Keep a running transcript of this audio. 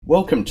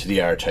Welcome to the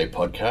Arete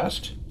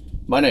podcast.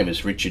 My name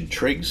is Richard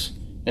Triggs,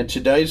 and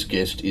today's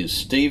guest is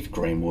Steve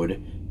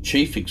Greenwood,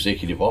 Chief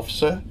Executive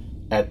Officer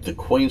at the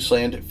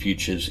Queensland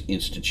Futures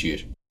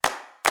Institute.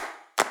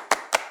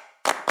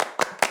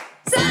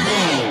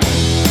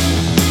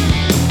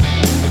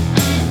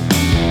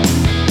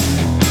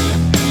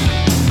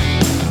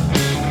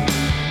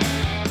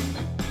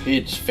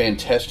 It's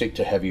fantastic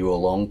to have you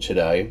along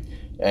today,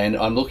 and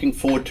I'm looking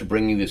forward to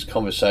bringing this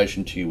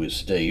conversation to you with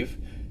Steve.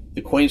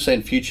 The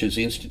Queensland Futures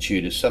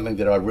Institute is something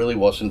that I really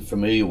wasn't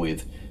familiar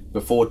with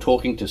before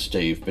talking to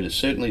Steve, but it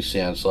certainly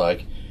sounds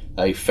like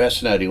a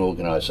fascinating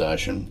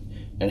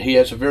organisation, and he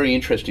has a very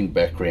interesting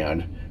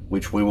background,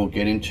 which we will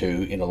get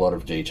into in a lot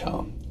of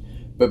detail.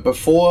 But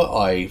before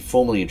I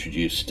formally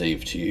introduce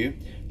Steve to you,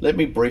 let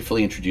me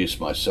briefly introduce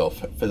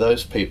myself for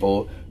those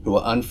people who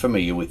are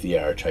unfamiliar with the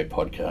Arete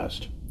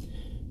podcast.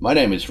 My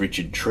name is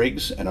Richard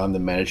Triggs, and I'm the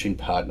Managing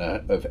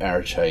Partner of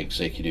Arete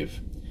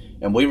Executive,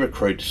 and we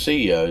recruit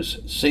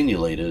CEOs, senior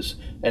leaders,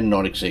 and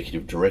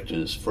non-executive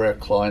directors for our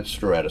clients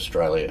throughout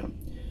Australia.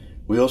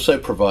 We also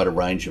provide a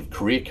range of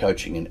career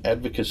coaching and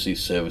advocacy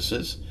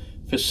services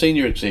for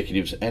senior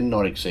executives and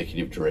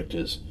non-executive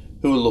directors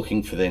who are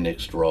looking for their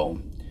next role.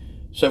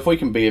 So if we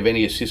can be of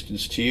any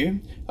assistance to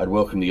you, I'd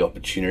welcome the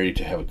opportunity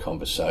to have a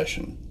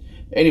conversation.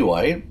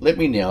 Anyway, let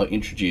me now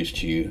introduce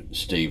to you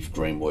Steve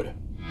Greenwood.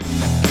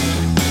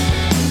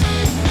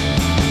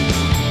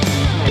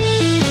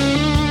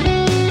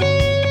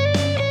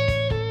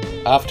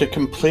 After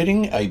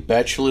completing a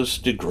bachelor's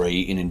degree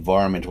in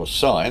environmental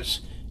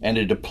science and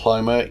a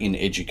diploma in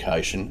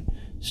education,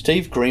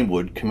 Steve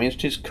Greenwood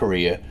commenced his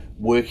career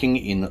working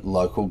in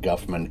local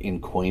government in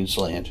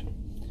Queensland.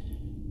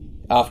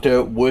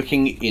 After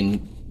working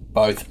in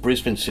both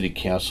Brisbane City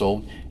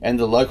Council and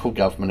the Local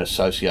Government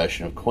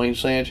Association of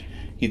Queensland,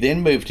 he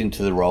then moved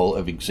into the role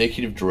of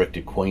Executive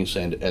Director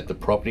Queensland at the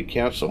Property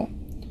Council,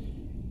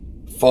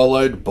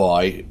 followed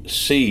by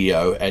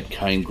CEO at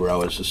Cane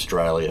Growers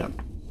Australia.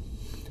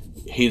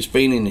 He's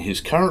been in his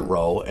current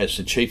role as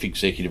the Chief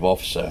Executive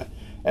Officer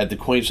at the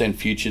Queensland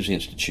Futures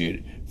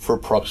Institute for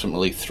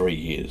approximately 3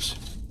 years.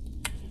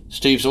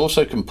 Steve's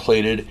also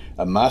completed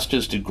a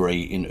master's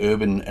degree in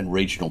urban and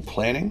regional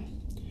planning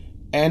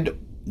and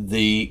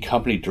the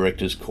company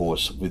director's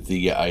course with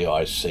the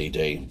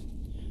AICD.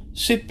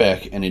 Sit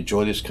back and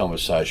enjoy this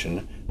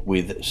conversation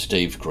with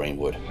Steve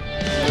Greenwood.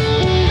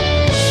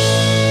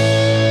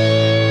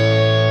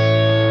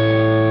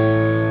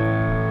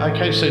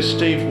 Okay, so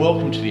Steve,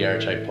 welcome to the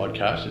Arete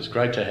podcast. It's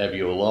great to have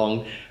you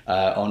along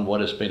on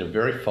what has been a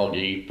very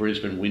foggy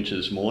Brisbane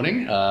winter's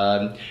morning.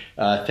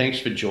 Thanks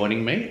for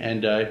joining me,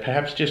 and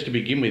perhaps just to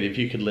begin with, if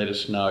you could let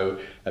us know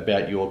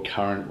about your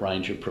current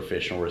range of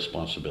professional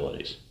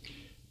responsibilities.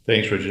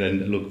 Thanks, Richard,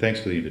 and look, thanks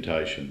for the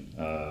invitation.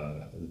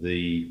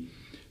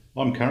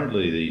 I'm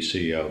currently the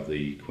CEO of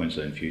the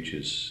Queensland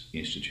Futures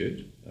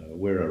Institute.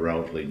 We're a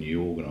relatively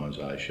new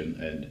organisation,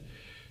 and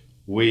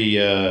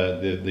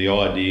the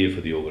idea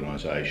for the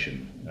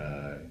organisation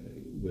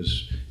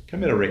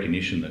came out of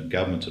recognition that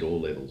governments at all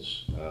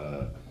levels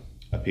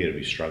appear to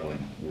be struggling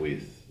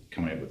with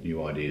coming up with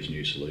new ideas,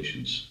 new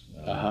solutions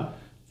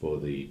for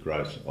the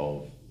growth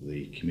of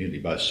the community,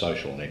 both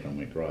social and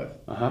economic growth.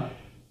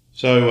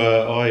 So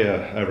I,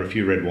 over a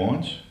few red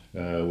wines,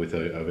 with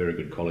a very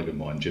good colleague of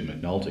mine, Jim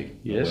McNulty,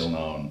 yes, a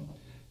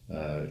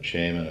well-known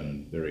chairman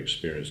and very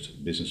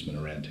experienced businessman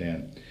around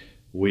town,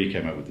 we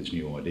came up with this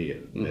new idea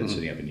and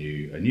setting up a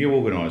new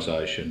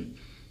organisation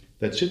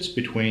that sits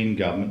between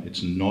government.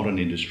 It's not an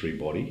industry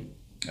body.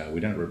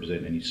 We don't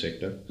represent any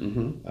sector,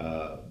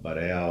 but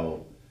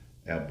our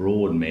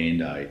broad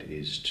mandate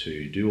is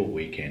to do what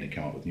we can to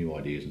come up with new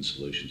ideas and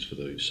solutions for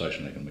the social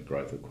and economic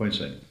growth of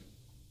Queensland.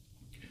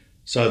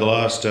 So the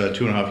last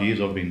 2.5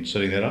 years I've been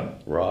setting that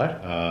up.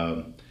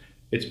 Right.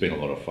 It's been a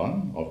lot of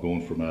fun. I've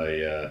gone from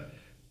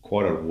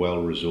quite a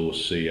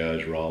well-resourced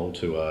CEO's role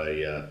to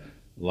a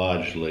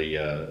largely,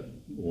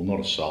 well, not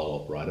a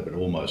sole operator, but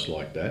almost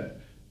like that,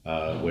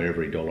 where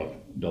every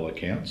dollar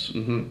counts,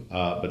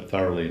 but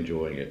thoroughly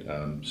enjoying it.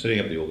 Setting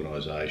up the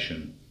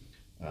organisation,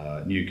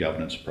 new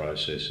governance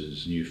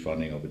processes, new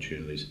funding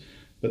opportunities.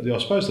 But I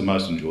suppose the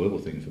most enjoyable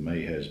thing for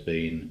me has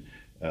been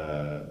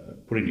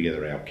putting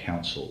together our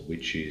council,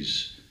 which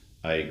is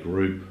a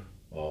group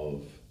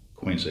of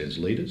Queensland's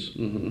leaders.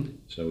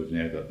 So we've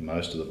now got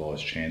most of the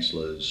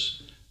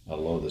vice-chancellors, a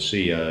lot of the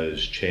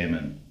CEOs,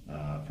 chairmen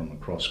from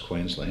across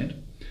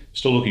Queensland.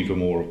 Still looking for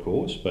more, of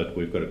course, but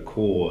we've got a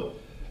core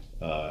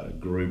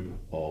group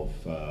of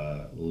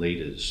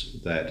leaders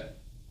that,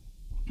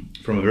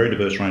 from a very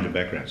diverse range of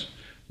backgrounds,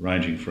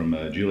 ranging from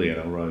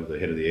Julianne Elrow, the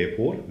head of the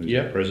airport, who's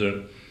the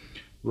president,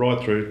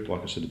 right through,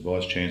 like I said, the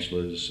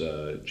vice-chancellors,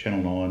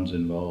 Channel 9's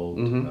involved,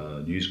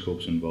 News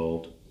Corp's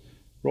involved,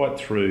 right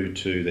through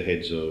to the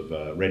heads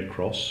of Red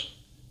Cross,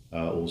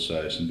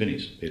 also St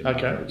Vinny's. Peter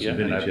Martin, St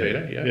Vinny's,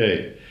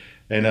 Peter.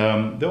 And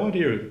the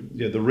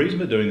idea, the reason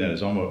for doing that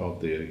is I'm of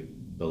the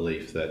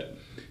belief that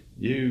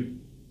you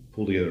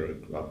pull together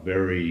a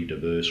very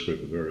diverse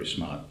group of very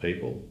smart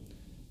people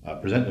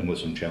present them with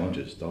some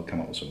challenges, they'll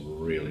come up with some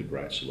really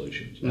great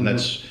solutions, and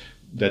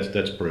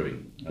that's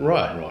proving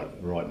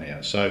right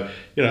now. So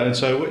and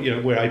so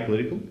we're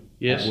apolitical.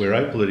 Yes, we're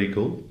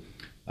apolitical.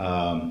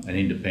 And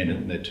independent,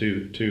 and they're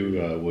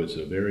two words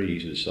that are very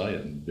easy to say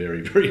and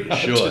very, very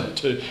hard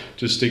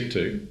to stick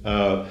to.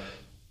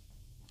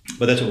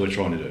 But that's what we're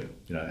trying to do,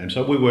 And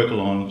so we work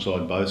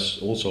alongside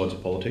all sides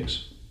of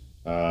politics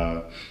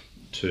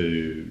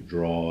to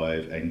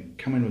drive and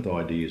come in with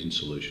ideas and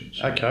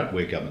solutions. Okay.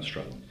 Where government's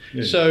struggling.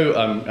 Yeah. So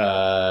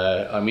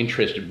I'm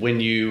interested, when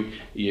you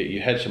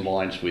had some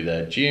lines with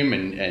Jim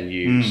and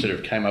you sort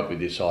of came up with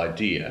this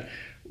idea,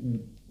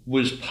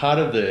 was part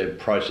of the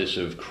process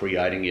of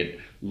creating it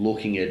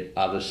looking at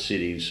other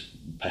cities,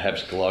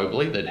 perhaps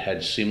globally, that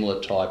had similar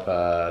type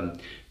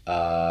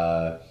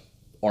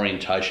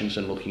orientations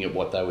and looking at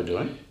what they were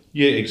doing?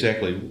 Yeah,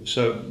 exactly.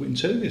 So in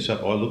setting this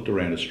up, I looked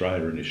around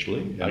Australia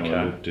initially, and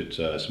I looked at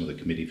some of the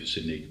Committee for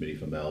Sydney, Committee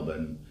for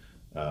Melbourne,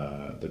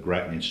 the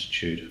Grattan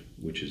Institute,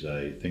 which is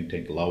a think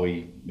tank,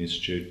 Lowy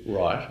Institute.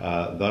 Right.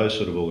 Those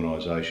sort of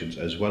organisations,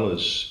 as well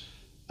as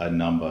a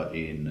number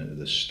in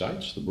the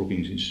States, the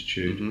Brookings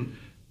Institute,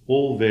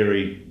 all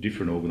very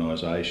different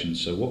organisations.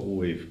 So what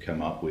we've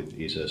come up with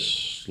is a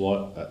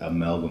slight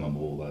amalgam of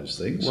all those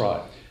things.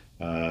 Right.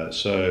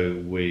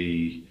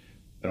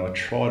 And I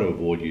try to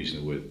avoid using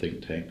the word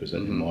think tank, because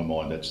in my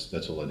mind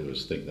that's all they do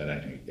is think. They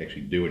don't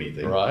actually do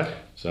anything. Right.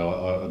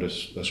 So I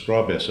just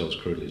describe ourselves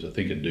crudely as a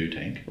think and do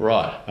tank.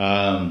 Right.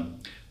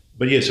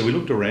 But yeah, so we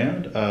looked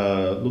around,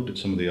 looked at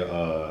some of the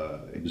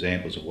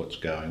examples of what's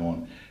going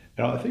on.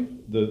 And I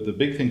think the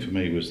big thing for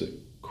me was that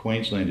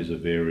Queensland is a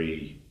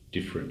very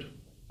different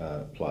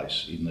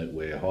place in that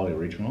we're highly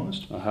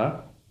regionalised.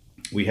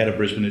 We had a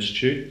Brisbane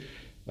Institute.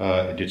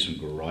 It did some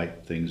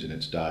great things in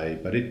its day,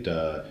 but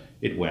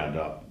it wound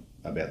up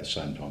about the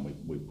same time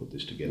we put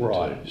this together.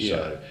 Right. Too.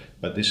 So,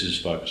 but this is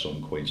focused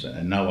on Queensland,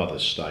 and no other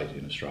state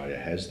in Australia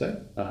has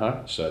that.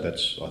 So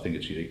I think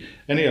it's unique.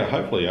 And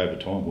hopefully over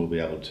time we'll be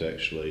able to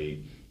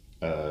actually,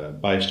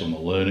 based on the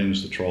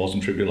learnings, the trials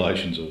and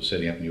tribulations of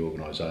setting up a new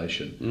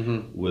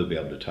organisation, we'll be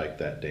able to take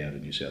that down to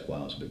New South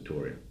Wales and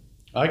Victoria.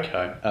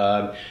 Okay.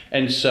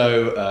 And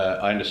so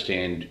I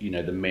understand,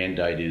 the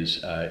mandate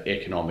is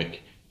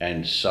economic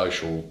and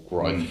social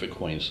growth for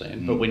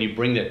Queensland. But when you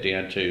bring that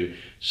down to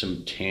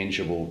some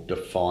tangible,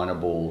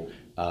 definable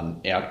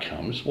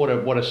outcomes, what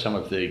are some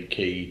of the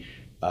key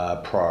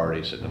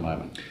priorities at the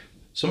moment?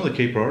 Some of the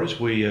key priorities,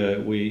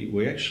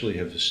 we actually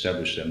have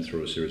established them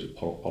through a series of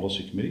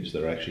policy committees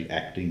that are actually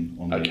acting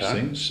on these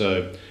things.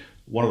 So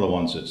one of the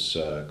ones that's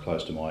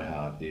close to my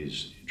heart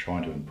is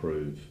trying to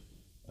improve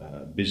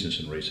business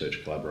and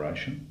research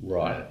collaboration.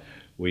 Right.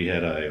 We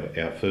had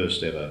our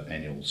first ever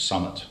annual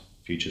summit,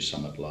 Future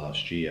Summit,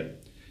 last year,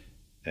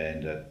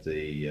 and at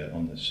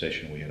on the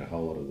session we had a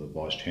whole lot of the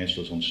Vice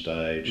Chancellors on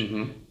stage,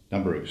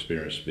 number of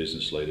experienced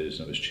business leaders,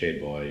 and it was chaired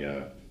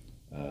by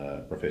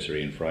Professor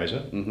Ian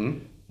Fraser,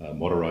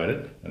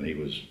 moderated, and he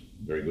was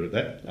very good at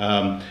that.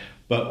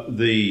 But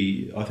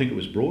I think it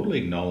was broadly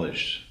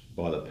acknowledged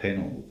by the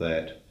panel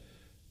that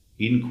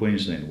in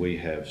Queensland we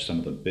have some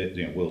of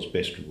the world's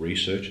best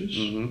researchers,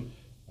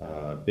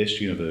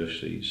 best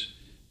universities.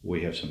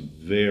 We have some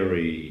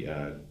very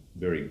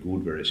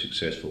good, very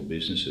successful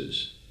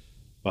businesses,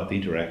 but the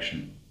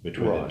interaction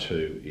between the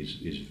two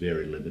is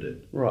very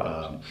limited.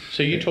 Right.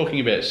 So you're talking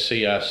about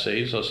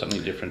CRCs or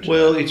something different?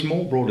 Well, it's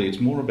more broadly, it's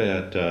more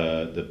about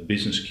the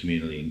business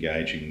community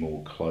engaging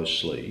more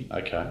closely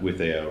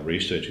with our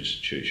research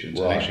institutions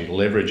and actually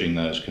leveraging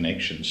those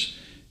connections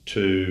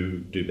to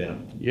do better,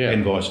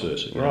 and vice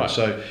versa. Right.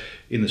 So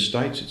in the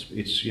States,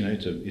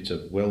 it's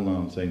a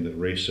well-known thing that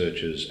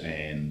researchers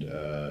and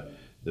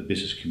the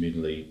business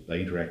community, they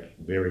interact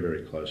very,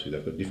 very closely.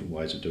 They've got different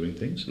ways of doing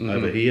things.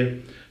 Over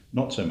here,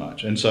 not so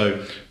much. And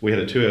so we had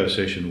a 2-hour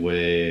session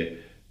where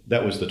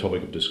that was the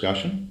topic of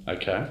discussion.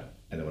 Okay.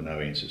 And there were no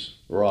answers.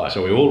 Right.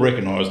 So we all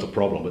recognised the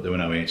problem, but there were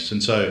no answers.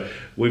 And so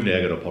we've now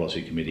got a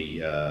policy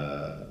committee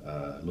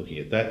looking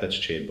at that. That's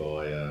chaired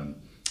by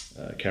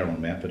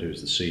Carolyn Mountford,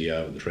 who's the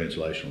CEO of the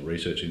Translational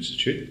Research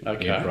Institute.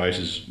 Ian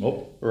Fraser's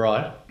mob.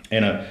 Right.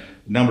 And a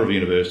number of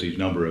universities,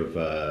 number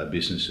of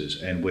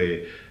businesses. And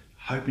we're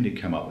hoping to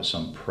come up with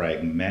some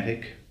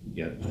pragmatic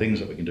things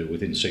that we can do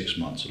within 6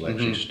 months that'll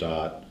actually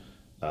start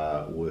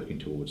working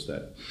towards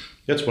that.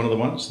 That's one of the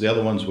ones. The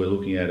other ones we're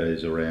looking at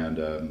is around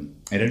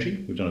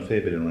energy. We've done a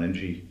fair bit on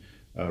energy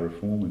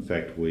reform. In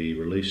fact, we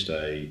released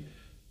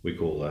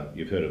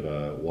you've heard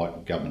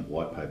of government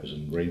white papers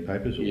and green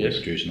papers, or we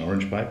produce an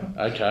orange paper.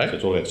 Okay. So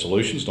it's all about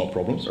solutions, not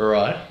problems.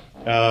 Right.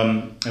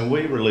 And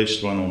we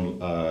released one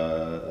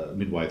on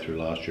midway through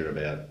last year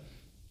about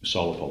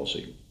solar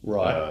policy.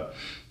 Right.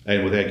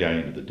 And without going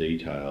into the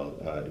detail,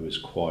 it was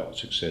quite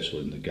successful,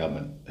 and the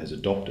government has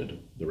adopted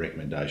the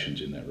recommendations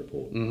in that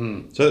report.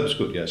 So that was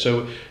good, yeah.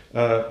 So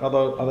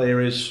other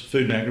areas,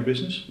 food and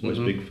agribusiness was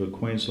big for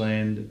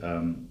Queensland.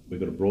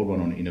 We've got a broad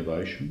one on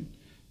innovation,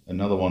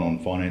 another one on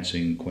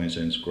financing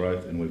Queensland's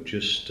growth, and we've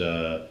just,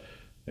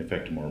 in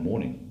fact tomorrow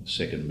morning,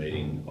 second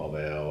meeting of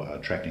our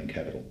Attracting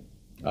Capital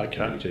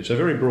Okay. So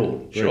very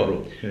broad. Very Sure.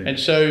 broad. Yeah. And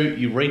so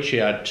you reach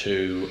out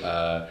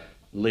to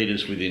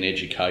leaders within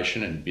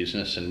education and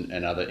business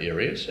and other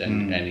areas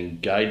and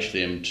engage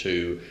them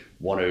to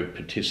want to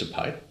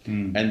participate.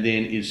 And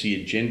then is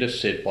the agenda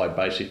set by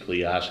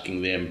basically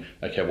asking them,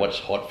 okay, what's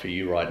hot for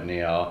you right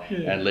now?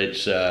 Yeah. And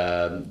let's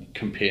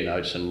compare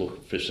notes and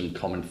look for some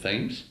common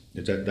themes?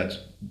 It's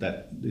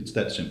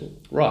that simple.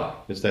 Right.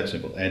 It's that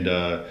simple. And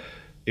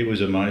it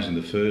was amazing.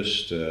 The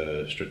first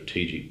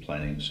strategic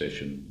planning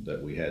session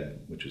that we had,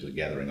 which was the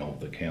gathering of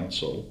the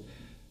council,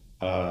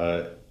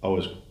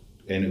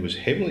 and it was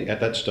heavily, at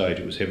that stage,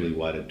 it was heavily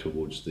weighted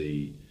towards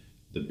the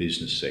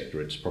business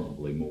sector. It's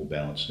probably more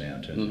balanced now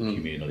in terms of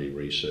community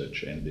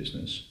research and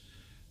business.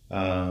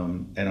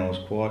 And I was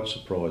quite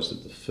surprised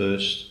that the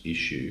first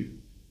issue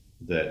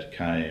that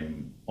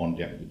came on,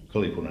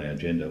 clearly put on our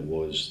agenda,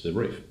 was the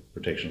reef,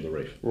 protection of the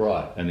reef.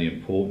 Right. And the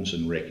importance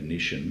and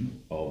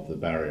recognition of the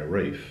barrier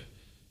reef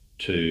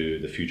to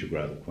the future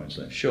growth of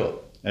Queensland. Sure.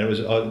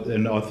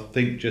 And I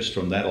think just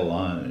from that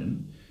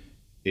alone,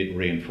 it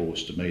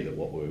reinforced to me that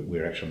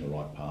we're actually on the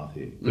right path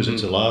here. Because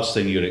it's the last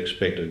thing you'd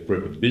expect a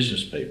group of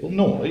business people,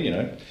 normally,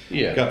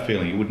 gut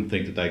feeling, you wouldn't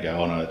think that they go,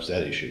 oh no, it's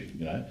that issue,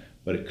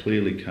 But it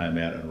clearly came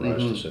out and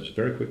rose to the surface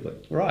very quickly.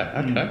 Right,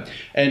 okay.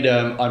 And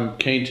I'm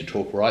keen to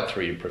talk right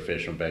through your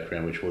professional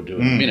background, which we'll do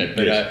in a minute.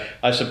 But yes.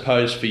 I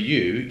suppose for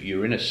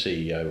you're in a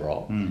CEO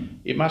role.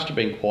 It must have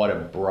been quite a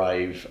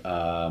brave,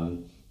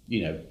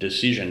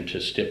 decision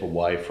to step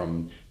away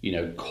from,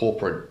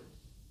 corporate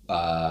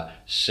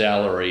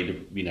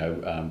salaried,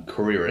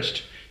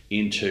 careerist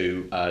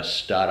into a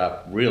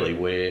startup, really,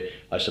 where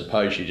I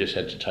suppose you just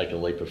had to take a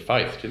leap of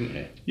faith, didn't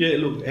you? Yeah,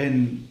 look,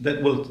 and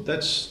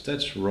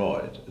that's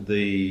right.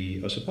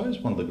 I suppose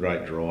one of the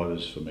great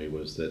drivers for me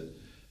was that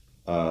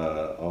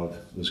I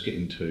was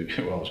getting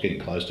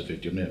close to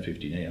 50. I'm now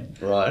 50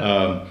 now.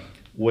 Right.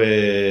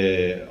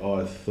 Where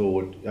I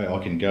thought I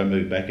can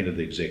move back into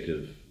the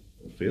executive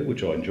field,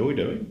 which I enjoy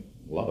doing,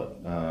 love it.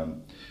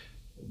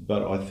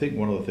 But I think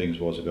one of the things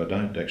was, if I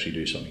don't actually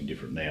do something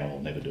different now, I'll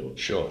never do it.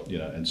 Sure.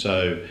 And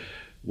so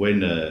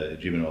when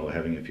Jim and I were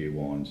having a few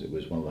wines, it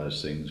was one of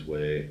those things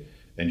where,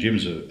 and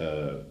Jim's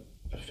a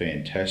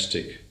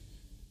fantastic,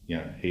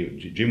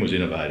 Jim was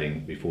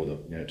innovating before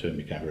the term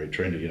became very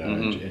trendy,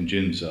 and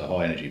Jim's a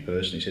high energy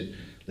person. He said,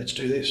 let's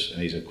do this.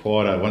 And he's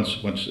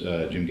once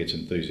Jim gets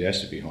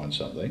enthusiastic behind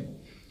something,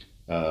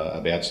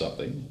 about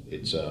something,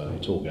 it's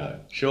all go.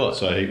 Sure.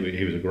 So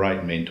he was a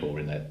great mentor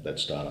in that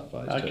startup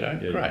phase. Okay,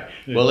 too. great.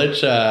 Yeah. Well,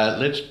 let's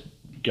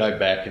go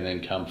back and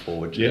then come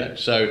forward to that.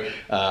 So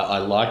I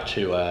like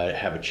to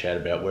have a chat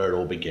about where it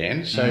all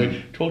began.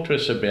 So talk to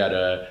us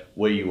about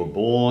where you were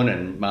born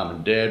and mum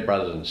and dad,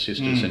 brothers and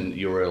sisters, and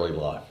your early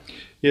life.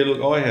 Yeah,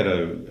 look, I had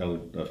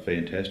a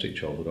fantastic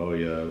childhood.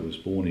 I was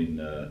born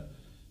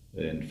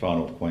in far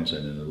north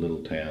Queensland in a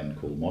little town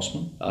called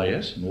Mossman. Oh,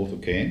 yes. North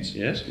of Cairns.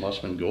 Yes,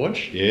 Mossman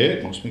Gorge.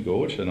 Yeah, Mossman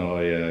Gorge. And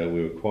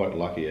we were quite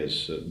lucky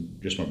as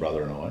just my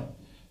brother and I,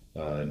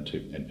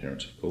 and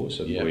parents, of course.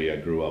 And we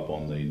grew up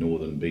on the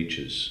northern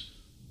beaches,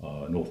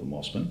 north of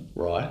Mossman.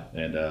 Right.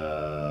 And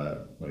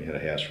we had a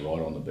house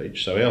right on the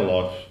beach. So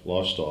our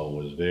lifestyle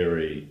was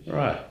very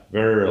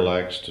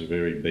relaxed,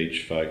 very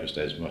beach focused,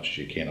 as much as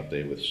you can up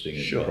there with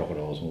stingers and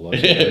crocodiles and all those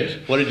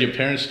things. What did your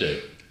parents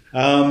do?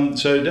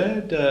 So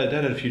Dad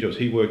had a few jobs.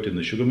 He worked in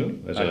the sugar mill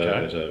as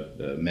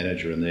a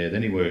manager in there.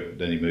 Then he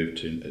moved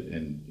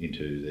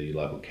into the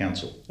local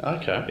council.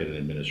 Okay. Had an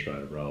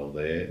administrative role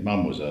there.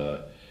 Mum was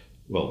a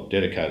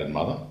dedicated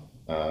mother,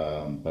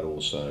 but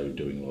also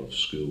doing a lot of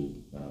school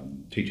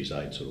teacher's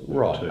aid sort of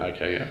work too. Right.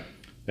 Okay. Yeah.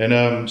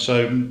 And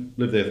so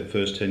lived there for the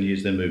first 10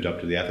 years. Then moved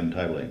up to the Atherton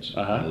Tablelands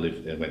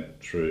and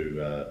went through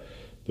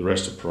the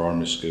rest of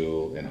primary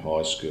school and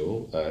high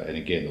school. And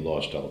again, the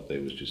lifestyle up there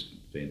was just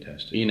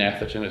fantastic. In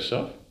Atherton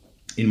itself?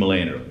 In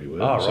Malanda we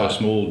were. Oh, so right. A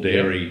small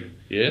dairy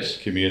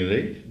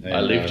community. And,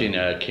 I lived in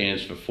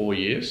Cairns for 4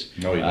 years.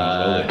 Oh, you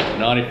done well there.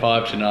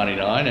 95 to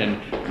 99,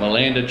 and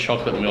Malanda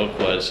chocolate milk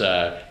was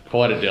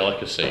quite a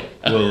delicacy.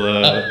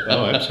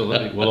 Well,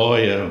 absolutely. Well,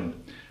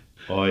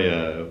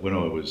 I when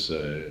I was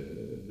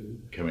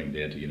coming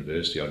down to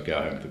university, I'd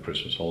go home for the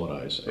Christmas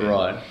holidays.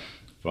 Right.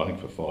 I think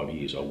for 5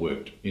 years I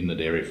worked in the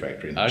dairy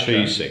factory in the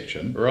cheese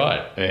section.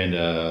 Right. And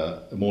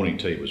morning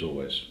tea was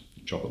always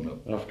chocolate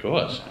milk. Of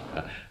course.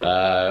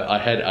 I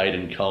had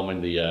Aidan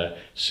Coleman, the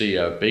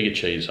CEO of Bega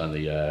Cheese, on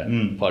the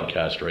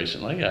podcast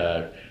recently.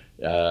 All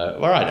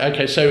right.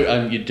 Okay.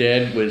 So your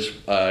dad was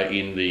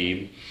in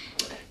the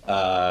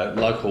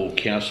local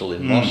council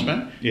in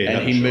Mossman,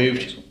 and he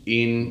moved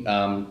in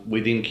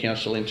within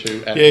council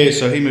into Atherton. Yeah.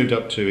 So he moved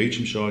up to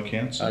Eacham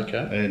Council.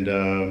 Okay.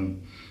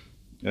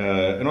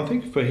 And I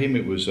think for him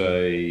it was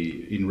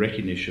in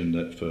recognition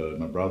that for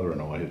my brother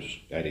and I, who's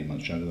 18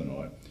 months younger than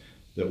I,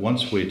 that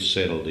once we'd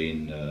settled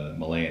in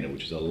Malanda,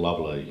 which is a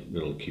lovely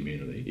little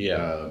community,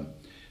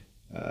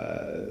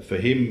 for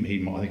him,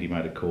 I think he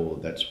made a call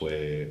that's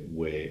where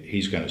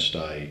he's going to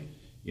stay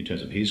in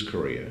terms of his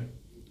career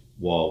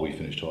while we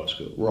finished high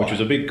school, which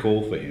was a big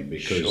call for him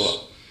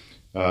because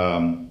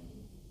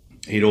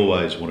he'd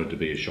always wanted to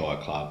be a Shire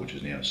clerk, which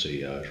is now a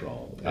CEO's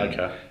role.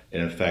 Okay.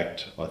 And in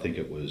fact, I think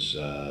it was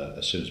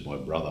as soon as my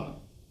brother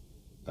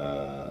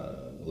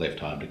left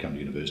home to come to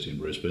university in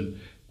Brisbane,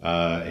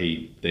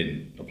 he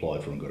then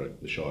applied for and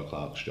got the Shire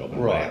clerk's job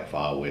out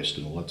far west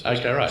and all that sort of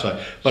stuff. Right.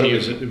 So it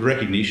was a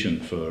recognition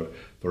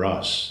for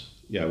us,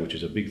 which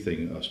is a big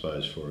thing, I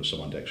suppose, for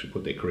someone to actually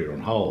put their career on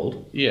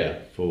hold. Yeah.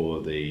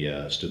 For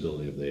the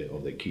stability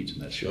of their kids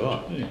and that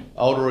sort. Sure. Yeah.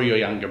 Older or your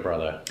younger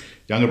brother?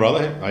 Younger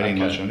brother, 18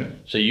 months younger.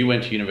 So you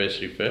went to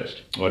university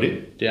first? I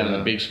did. Down in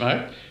the Big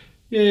Smoke?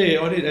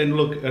 Yeah, I did. And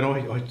look, and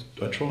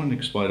I try and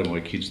explain to my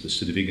kids the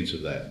significance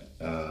of that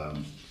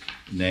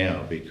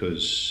now,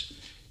 because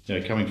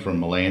coming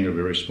from Malanda, a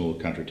very small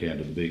country town,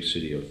 to the big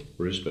city of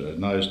Brisbane, in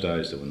those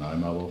days there were no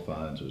mobile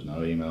phones, there was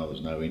no email, there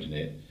was no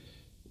internet.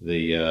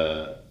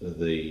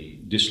 The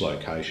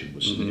dislocation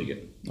was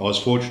significant. I was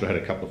fortunate; I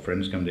had a couple of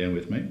friends come down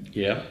with me.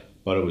 Yeah.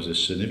 But it was a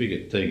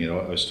significant thing, and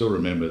I still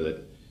remember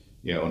that.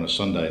 On a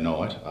Sunday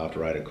night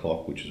after 8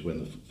 o'clock, which is when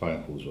the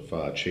phone calls were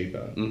far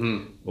cheaper,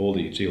 all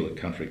the New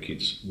country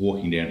kids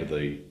walking down to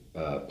the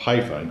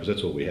payphone, because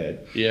that's all we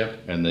had,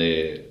 and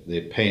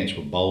their pants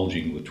were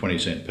bulging with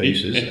 20-cent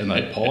pieces, and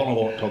they pile them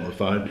on top of the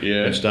phone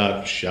and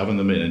start shoving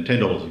them in, and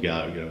 $10 a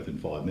go, within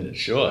 5 minutes.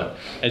 Sure.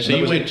 And so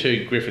you went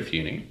to Griffith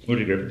Uni. Went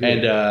to Griffith,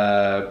 and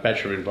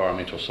Bachelor of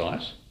Environmental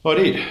Science. I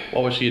did.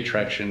 What was the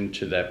attraction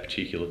to that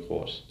particular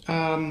course?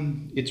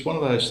 It's one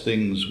of those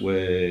things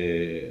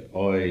where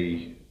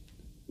I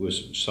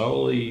was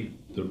solely,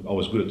 I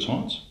was good at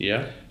science.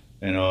 Yeah.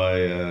 And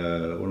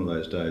one of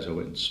those days I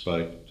went and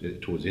spoke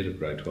towards the end of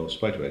grade 12,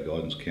 spoke to our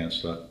guidance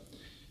counsellor,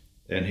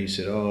 and he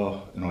said,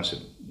 and I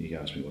said, he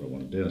asked me what I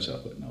wanted to do, and I said,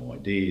 I've got no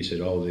idea. He said,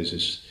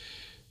 there's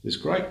this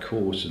great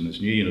course in this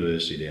new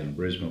university down in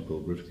Brisbane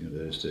called Griffith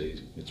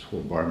University. It's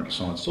called Environmental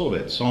Science. It's all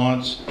about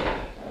science.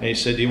 And he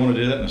said, do you want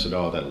to do that? And I said,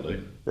 that'll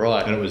do.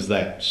 Right. And it was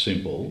that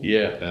simple.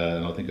 Yeah.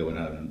 And I think I went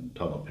home and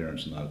told my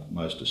parents, and they were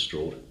most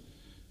distraught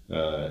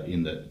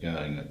in that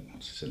going,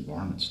 what's this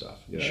environment stuff?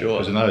 Sure.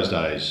 Because in those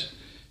days,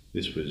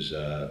 this was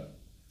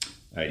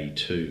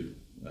 82.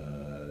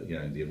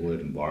 The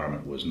word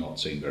environment was not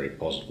seen very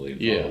positively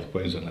in Far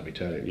Queensland, let me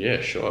tell you. Yeah,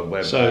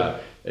 sure. So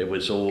it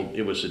was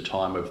the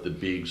time of the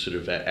big sort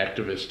of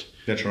activist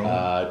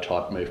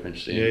type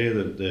movements then. Yeah,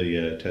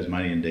 the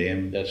Tasmanian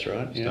Dam. That's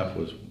right. Stuff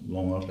was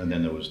long off, and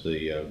then there was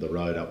the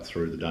road up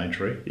through the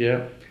Daintree.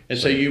 Yeah. And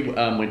so you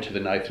went to the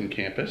Nathan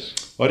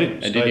campus? I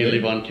did. And did you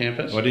live on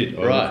campus? I did.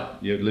 Right.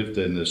 You lived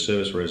in the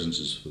service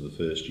residences for the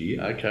first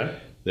year. Okay.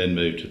 Then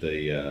moved to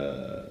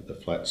the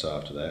flats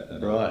after that.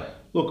 And right.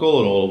 Look,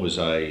 all in all, it was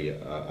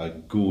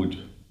a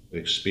good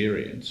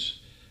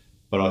experience.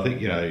 But I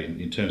think,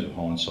 in terms of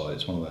hindsight,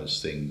 it's one of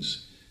those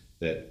things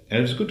that, and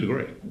it was a good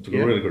degree. It's a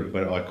really good,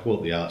 but I call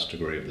it the arts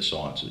degree of the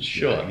sciences.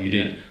 Sure. You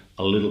did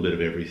a little bit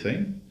of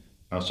everything.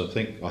 So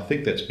I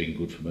think that's been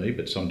good for me,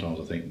 but sometimes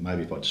I think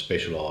maybe if I'd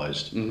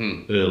specialised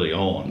early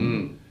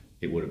on,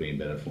 it would have been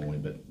better for me.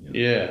 But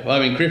yeah, well, I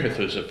mean, Griffith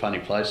was a funny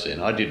place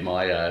then. I did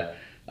my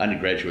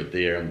undergraduate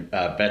there,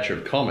 Bachelor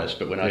of Commerce,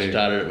 but when I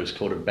started it was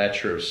called a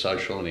Bachelor of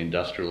Social and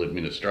Industrial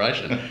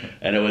Administration,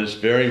 and it was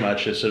very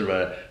much a sort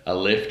of a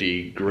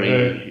lefty,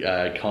 green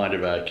kind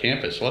of a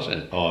campus,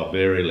 wasn't it? Oh,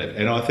 very left.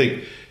 And I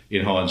think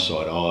in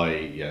hindsight,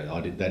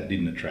 that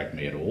didn't attract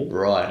me at all.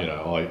 Right.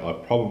 I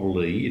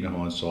probably, in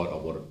hindsight, I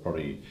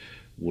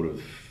would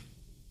have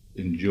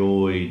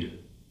enjoyed,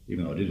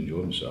 even though I did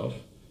enjoy myself,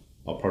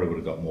 I probably would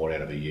have got more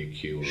out of a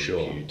UQ or a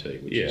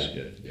QT, which is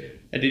good. Yeah.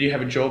 And did you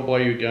have a job while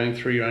you were going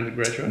through your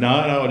undergraduate? No,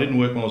 I didn't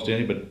work when I was down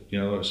here, but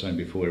like I was saying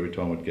before, every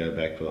time I'd go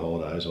back for the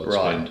holidays, I'd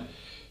spend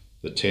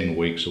the 10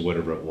 weeks or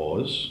whatever it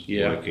was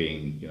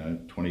working,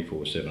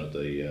 24/7 at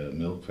the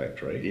milk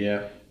factory,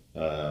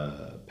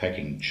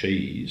 packing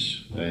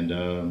cheese,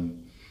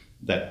 and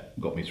that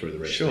got me through the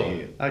rest of the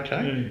year.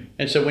 Okay. Yeah.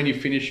 And so when you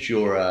finished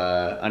your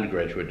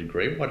undergraduate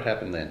degree, what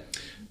happened then?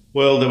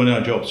 Well, there were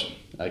no jobs.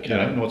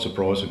 Okay. Not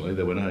surprisingly,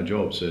 there were no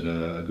jobs. And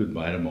a good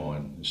mate of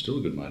mine, still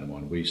a good mate of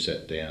mine, we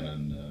sat down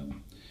and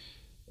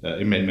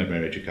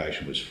our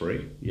education was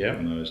free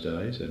in those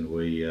days. And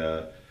we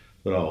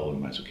thought, we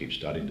might as well keep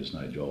studying, there's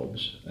no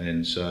jobs.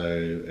 And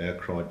so our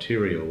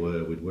criteria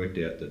were, we'd worked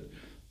out that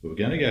we were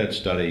going to go and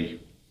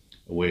study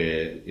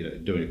where,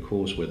 doing a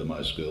course where the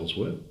most girls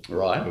were.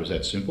 Right. It was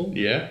that simple.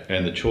 Yeah.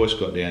 And the choice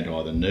got down to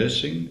either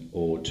nursing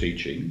or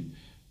teaching.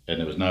 And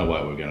there was no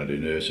way we were going to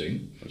do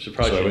nursing. I'm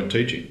surprised. So I went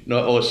teaching.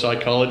 Or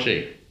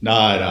psychology.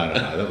 No.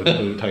 That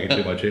would take it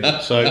too much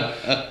effort.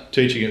 So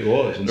teaching it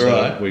was. And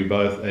so we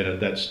both, and at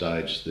that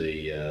stage,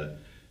 the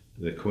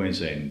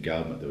Queensland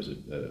government, there was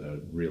a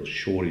real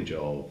shortage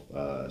of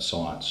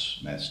science,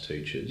 maths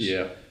teachers.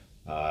 Yeah.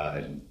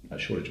 And a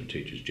shortage of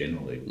teachers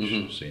generally,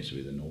 which seems to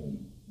be the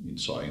norm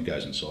and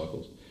goes in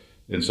cycles.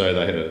 And so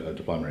they had a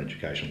diploma in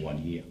education 1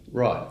 year.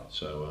 Right.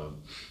 So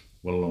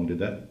well along did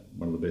that.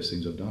 One of the best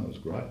things I've done. It was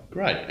great.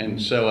 Great.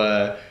 And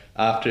so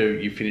after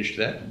you finished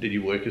that, did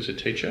you work as a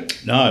teacher?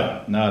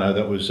 No.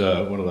 That was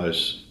one of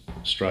those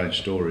strange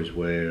stories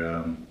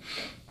where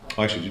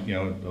I actually,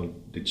 I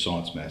did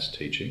science, maths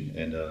teaching,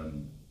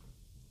 and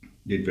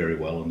did very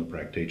well in the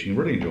prac teaching.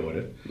 Really enjoyed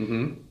it.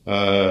 Mm-hmm.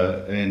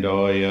 And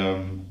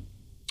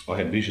I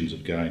had visions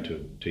of going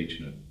to teach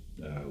in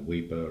a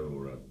Weeper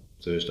or a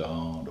Thursday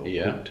Island or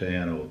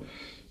Cooktown, or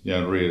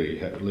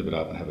really live it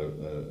up and have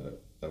a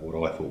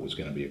what I thought was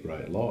going to be a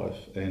great life.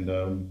 And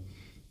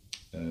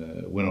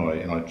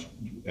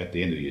at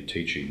the end of your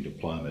teaching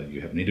diploma,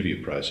 you have an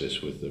interview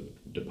process with the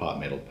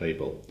departmental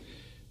people.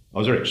 I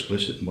was very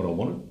explicit in what I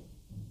wanted,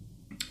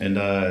 and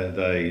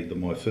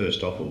my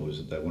first offer was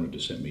that they wanted to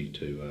send me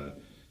to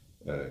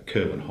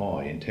Kerwin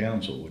High in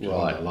Townsville, which is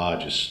one of the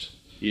largest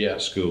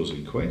schools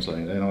in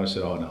Queensland. And I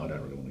said, "Oh no, I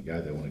don't really want to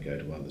go there. I want to go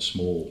to one of the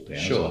small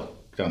towns. Sure.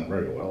 I've done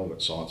very well, I've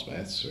got science,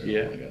 maths, so I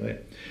want to go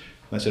there."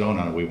 They said, "Oh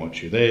no, we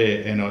want you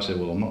there." And I said,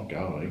 "Well, I'm not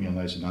going." And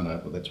they said, "No,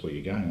 but that's where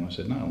you're going." And I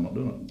said, "No, I'm not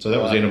doing it." So that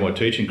was the end of my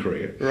teaching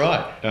career.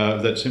 Right.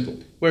 That simple.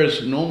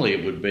 Whereas normally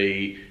it would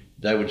be,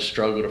 they would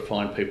struggle to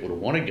find people to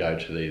want to go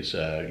to these,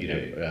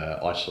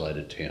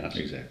 isolated towns.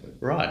 Exactly.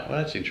 Right. Well,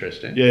 that's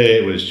interesting. Yeah,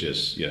 it was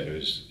just, it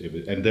was,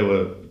 and there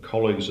were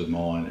colleagues of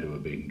mine who were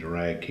being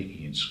dragged,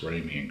 kicking and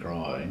screaming and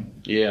crying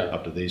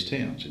up to these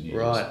towns. And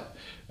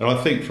and I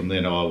think from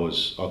then I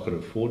could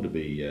afford to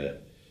be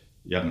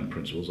young in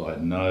principles. I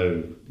had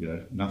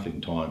nothing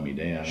tying me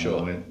down. Sure.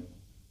 And I went,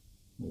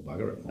 well,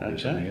 bugger it, I'll do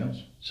something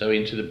else. So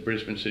into the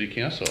Brisbane City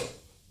Council.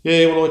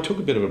 Yeah, well, I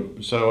took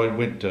so I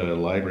went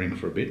labouring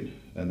for a bit,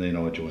 and then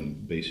I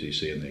joined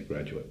BCC in their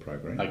graduate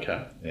program.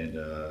 Okay. And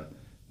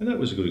that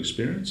was a good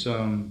experience.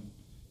 I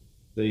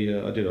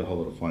did a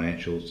whole lot of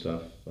financial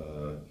stuff,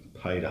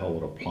 paid a whole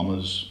lot of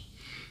plumbers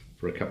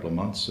for a couple of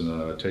months,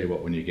 and I tell you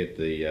what, when you get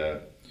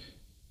the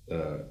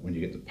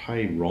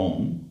pay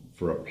wrong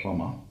for a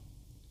plumber,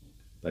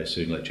 they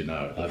soon let you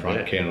know. The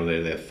front counter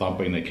there, they're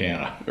thumping the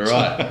counter.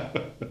 Right.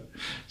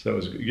 So it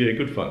was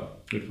good fun.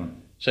 Good fun.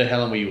 So how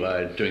long were you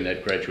doing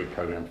that graduate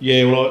program?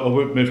 Yeah, well, I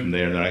moved from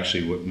there and then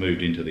actually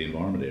moved into the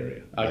environment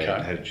area. Okay.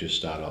 I had just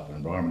started up an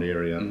environment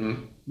area,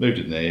 mm-hmm. moved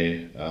in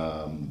there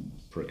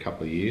for a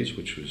couple of years,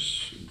 which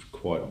was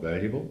quite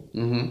valuable.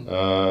 Mm-hmm.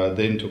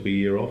 Then took a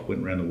year off,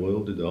 went around the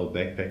world, did the whole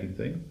backpacking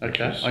thing.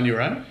 Okay, on your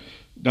own?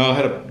 No, I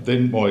had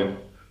my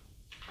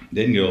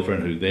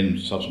girlfriend, who then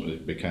subsequently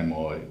became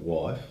my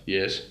wife.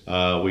 Yes.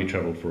 We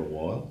travelled for a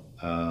while.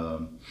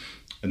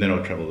 And then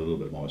I travelled a little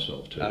bit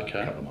myself too, okay.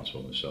 a couple of months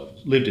by myself.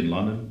 Lived in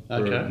London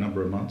for a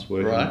number of months,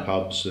 working in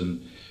pubs,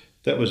 and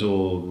that was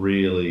all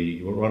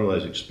really one of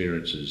those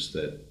experiences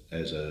that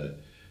as a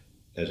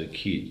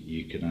kid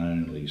you can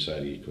only say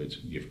to your kids,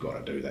 you've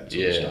got to do that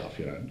sort of stuff.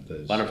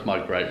 One of my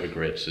great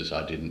regrets is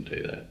I didn't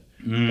do that.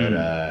 But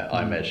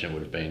I imagine it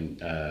would have been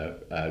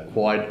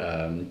quite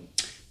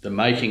the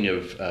making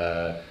of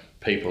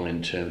people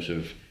in terms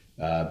of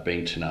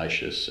being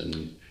tenacious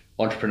and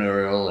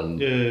entrepreneurial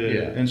and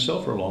and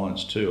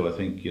self-reliance too. I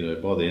think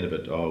by the end of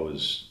it, I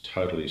was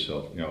totally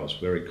I was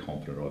very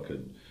confident I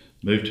could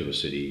move to a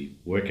city,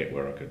 work out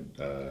where I could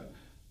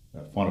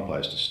find a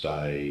place to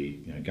stay,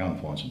 go and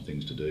find some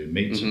things to do,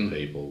 meet some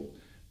people,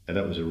 and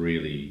that was a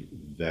really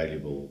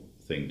valuable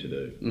thing to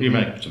do. Mm-hmm. You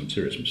make some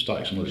serious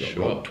mistakes. I got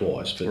robbed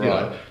twice,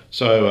 but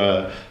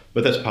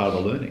but that's part of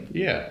the learning.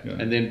 Yeah,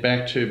 and then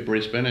back to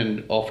Brisbane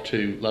and off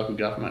to local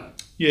government.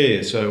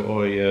 Yeah,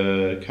 so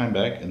I came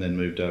back and then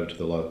moved over to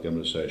the Local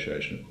Government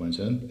Association of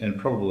Queensland, and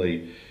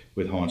probably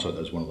with hindsight,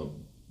 that was one of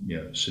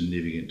the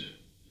significant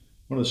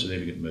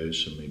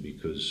moves for me,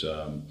 because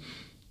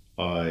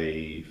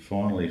I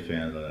finally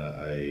found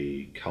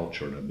a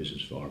culture and a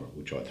business environment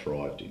which I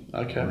thrived in.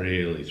 Okay,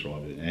 really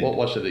thrived in. And what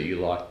was it that you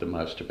liked the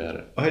most about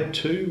it? I had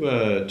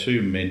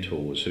two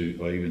mentors who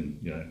I even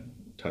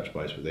touch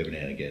base with every now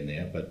and again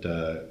now, but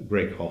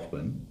Greg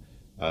Hoffman.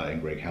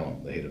 And Greg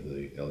Hallam, the head of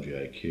the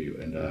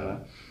LGAQ, and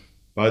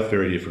both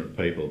very different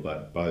people,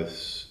 but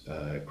both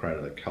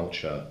created a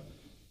culture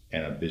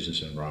and a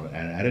business environment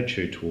and an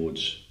attitude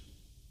towards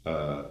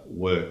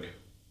work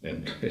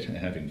and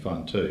having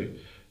fun too,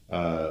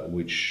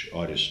 which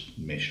I just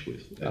meshed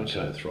with and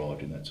so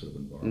thrived in that sort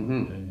of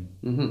environment.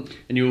 Mm-hmm. Mm-hmm.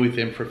 And you were with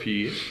them for a few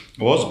years?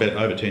 I was about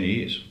over 10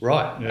 years.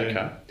 Right,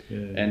 okay.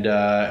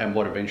 Yeah. And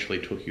what eventually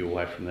took you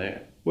away from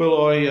there?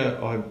 Well,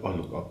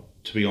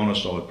 to be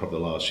honest, probably the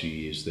last few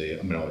years there,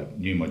 I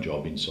knew my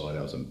job inside.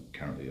 I was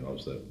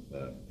the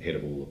head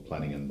of all the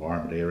planning and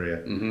environment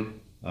area,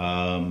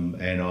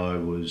 and I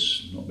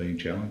was not being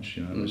challenged.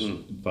 It was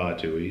far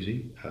too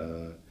easy.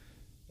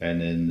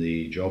 And then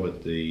the job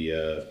at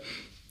the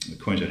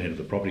Queensland head of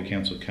the Property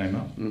Council came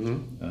up.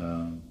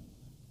 I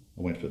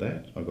went for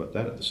that. I got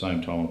that. At the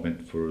same time, I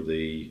went for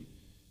the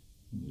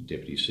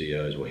deputy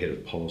CEOs or head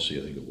of policy,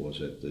 I think it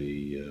was, at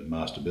the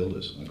Master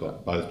Builders. I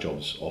got both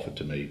jobs offered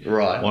to me,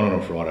 one on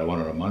a Friday, one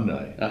on a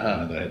Monday,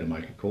 and they had to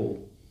make a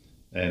call.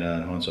 And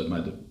in hindsight,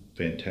 made the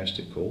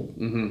fantastic call.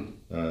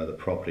 The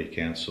Property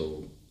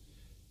Council,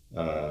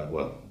 I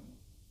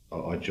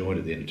joined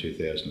at the end of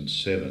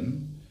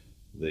 2007.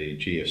 The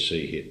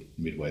GFC hit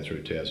midway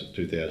through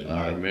 2008.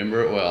 I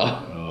remember it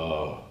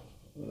well.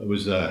 It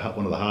was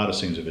one of the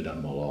hardest things I've ever done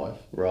in my life.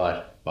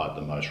 Right. But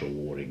the most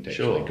rewarding to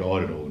actually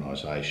guide an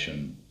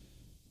organisation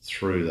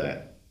through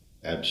that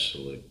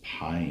absolute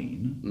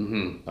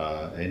pain,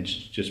 and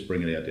just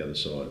bring it out the other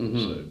side.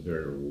 So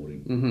very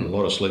rewarding. A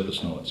lot of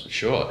sleepless nights.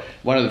 Sure.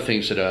 One of the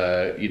things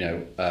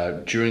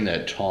that, during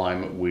that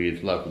time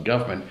with local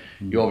government,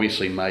 you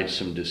obviously made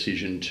some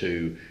decision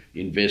to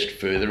invest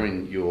further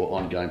in your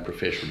ongoing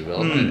professional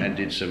development and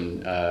did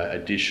some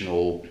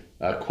additional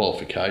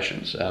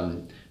qualifications,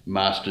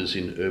 Masters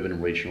in Urban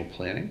and Regional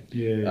Planning.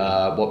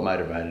 Yeah. What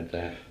motivated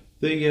that?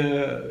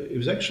 It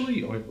was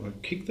actually, I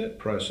kicked that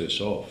process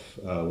off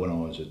when I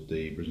was at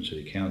the Brisbane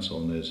City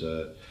Council, and there's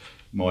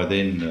my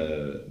then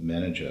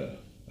manager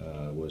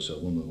was a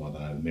woman by the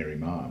name of Mary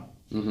Marr,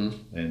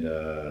 and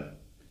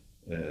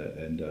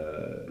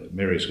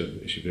Mary's got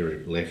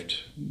very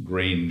left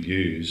green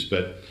views,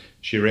 but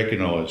she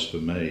recognised for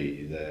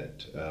me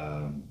that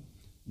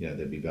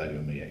there'd be value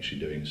in me actually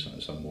doing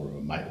some more of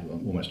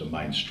almost a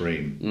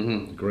mainstream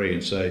degree,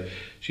 and so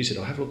she said,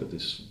 "I'll have a look at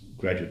this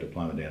graduate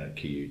diploma down at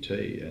QUT,"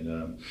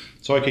 and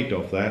so I kicked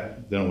off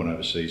that. Then I went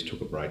overseas, took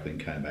a break, then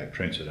came back,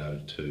 transferred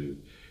over to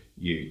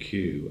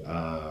UQ,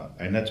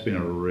 and that's been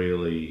a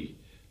really,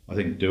 I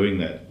think, doing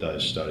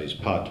those studies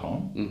part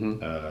time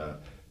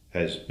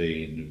has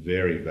been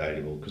very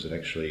valuable, because it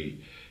actually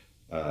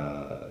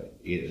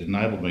it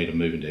enabled me to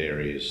move into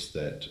areas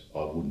that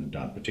I wouldn't have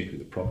done,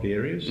 particularly the property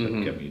areas.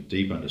 It gave me a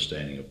deep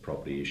understanding of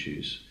property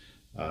issues,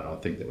 and I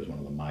think that was one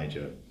of the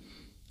major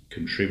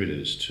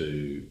contributors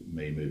to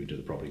me moving to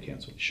the Property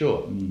Council.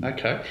 Sure.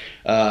 Okay.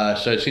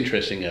 So it's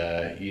interesting.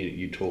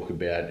 You talk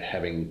about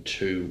having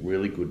two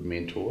really good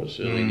mentors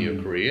early in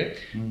your career,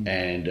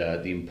 and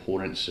the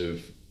importance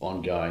of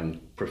ongoing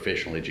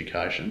professional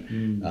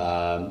education.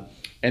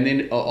 And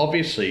then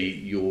obviously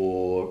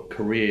your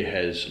career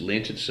has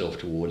lent itself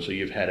towards, or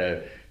you've had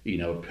a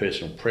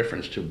personal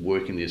preference to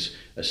work in this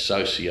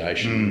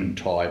association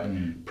type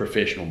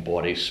professional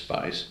body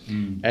space.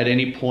 At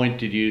any point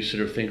did you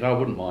sort of think, I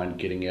wouldn't mind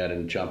getting out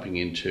and jumping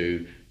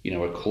into,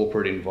 a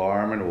corporate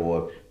environment,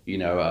 or,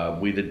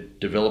 with a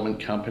development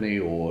company,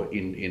 or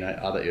in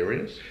other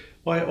areas?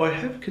 I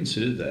have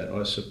considered that.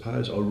 I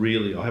suppose I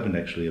haven't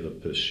actually ever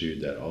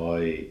pursued that.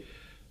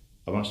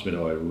 I must admit,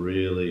 I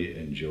really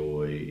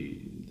enjoy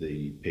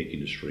the peak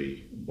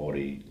industry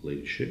body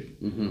leadership.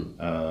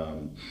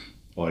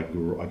 I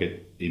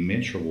get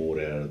immense reward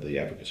out of the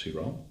advocacy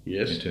role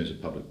in terms of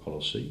public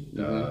policy.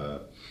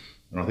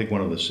 And I think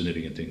one of the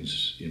significant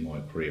things in my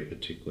career,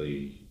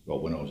 particularly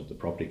when I was at the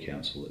Property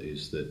Council,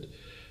 is that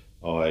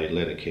I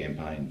led a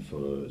campaign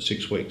for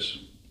 6 weeks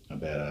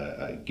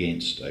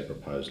against a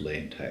proposed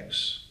land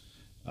tax.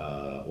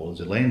 It was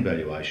a land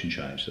valuation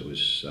change that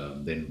was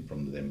then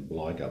from the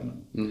Bligh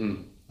government.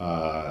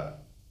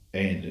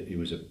 And it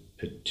was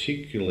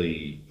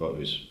it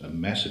was a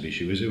massive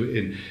issue. It was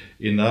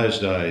in those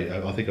days,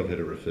 I think I've heard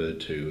it referred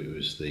to, it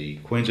was the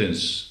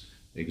Queensland's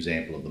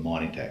example of the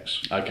mining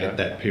tax at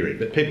that period.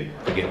 But people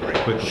forget very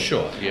quickly.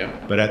 Sure, yeah.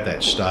 But at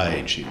that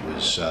stage, it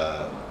was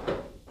a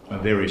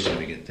very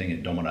significant thing.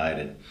 It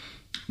dominated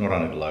not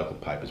only the local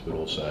papers, but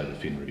also the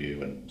Fin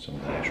Review and some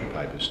of the national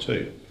papers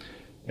too.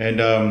 And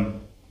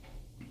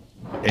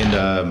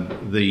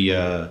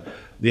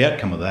the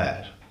outcome of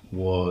that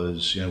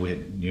was, we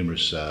had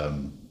numerous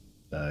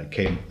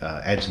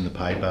ads in the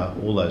paper,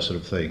 all those sort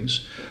of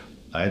things,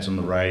 ads on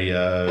the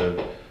radio,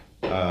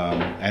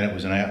 and it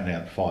was an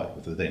out-and-out fight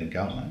with the then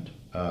government,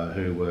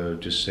 who were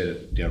just said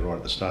it down right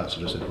at the start. So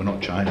they said, we're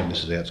not changing,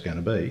 this is how it's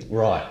going to be.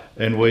 Right.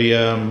 And we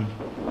turned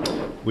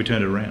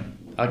it around.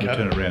 Okay. We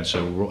turned it around.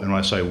 So, and when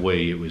I say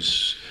we, it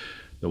was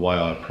the way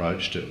I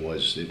approached it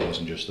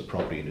wasn't just the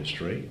property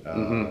industry.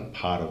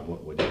 Part of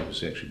what we did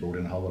was actually brought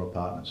in a whole lot of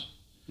partners.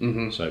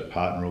 So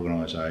partner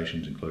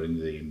organisations, including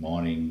the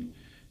Mining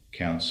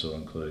Council,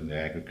 including the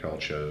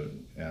agriculture,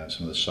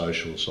 some of the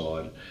social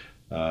side,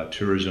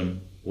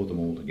 tourism, brought them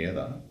all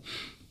together.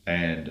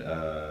 And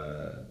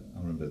I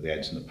remember the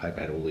ads in the paper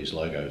had all these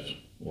logos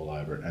all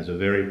over it as a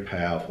very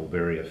powerful,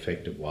 very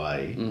effective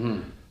way.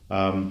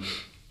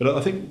 But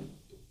I think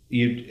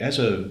as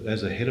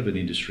a head of an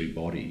industry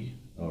body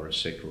or a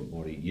sectoral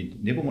body, you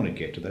never want to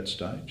get to that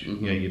stage.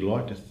 You'd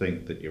like to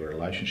think that your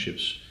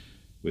relationships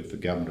with the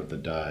government of the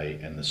day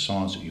and the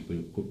science that you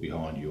put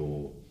behind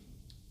your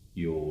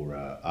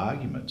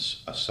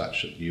arguments are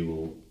such that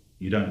you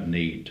don't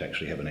need to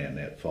actually have an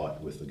out-and-out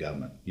fight with the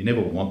government. You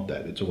never want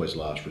that. It's always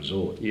last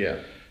resort. Yeah.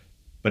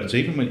 But it's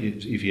even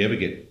if you ever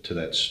get to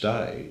that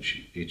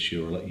stage, it's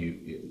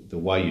the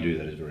way you do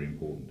that is very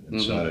important.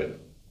 And so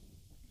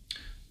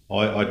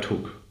I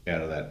took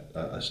out of that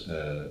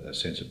a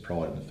sense of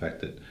pride in the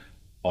fact that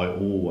I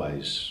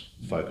always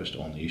focused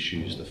on the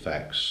issues, the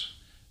facts,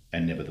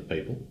 and never the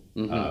people.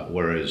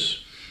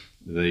 Whereas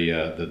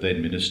the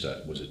then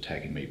minister was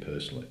attacking me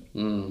personally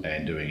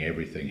and doing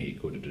everything he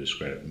could to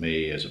discredit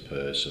me as a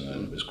person,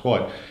 and it was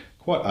quite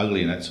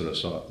ugly in that sort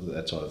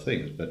of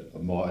things. But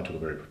I took a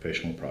very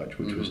professional approach,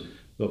 which was,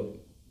 look,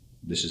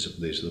 these are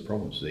the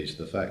problems, these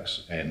are the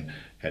facts, and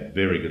had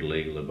very good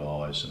legal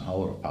advice, and a whole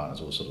lot of partners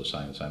all sort of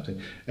saying the same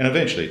thing. And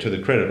eventually, to the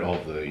credit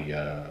of the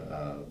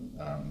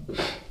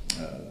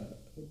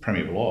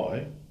Premier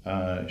Bligh,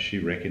 she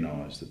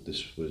recognised that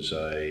this was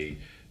a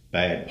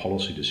bad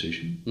policy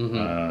decision.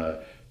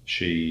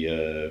 She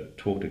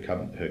talked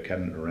her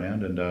cabinet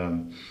around, and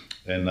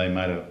they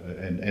made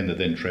and the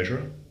then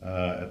treasurer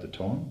at the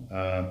time.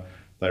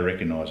 They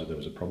recognised that there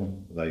was a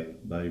problem.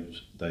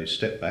 They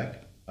stepped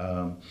back,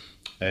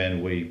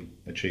 and we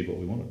achieved what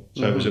we wanted.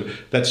 So it was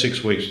that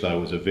 6 weeks though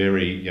was a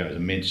very it was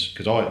immense,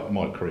 because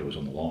my career was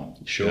on the line.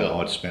 Sure,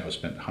 I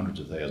spent hundreds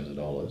of thousands of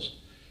dollars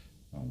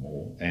or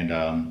more, and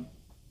I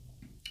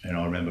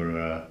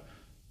remember.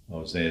 I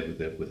was there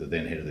with the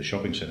then head of the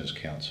Shopping Centres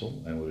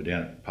Council, and we were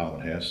down at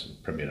Parliament House. The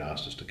Premier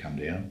asked us to come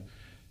down,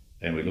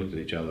 and we looked at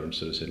each other and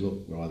sort of said,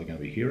 "Look, we're either going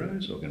to be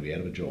heroes or we're going to be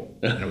out of a job."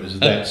 And it was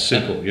that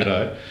simple,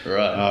 Right.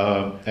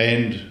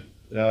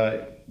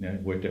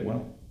 It worked out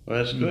well.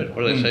 Well, that's good.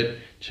 What do they say?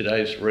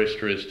 Today's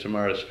rooster is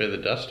tomorrow's feather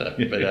duster.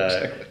 Yeah, but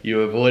exactly.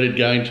 You avoided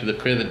going to the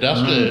feather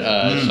duster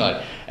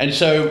side. And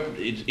so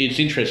it's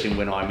interesting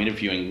when I'm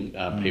interviewing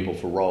people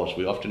for roles,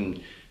 we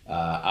often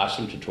ask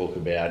them to talk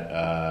about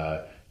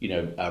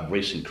a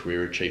recent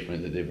career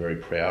achievement that they're very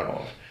proud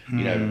of.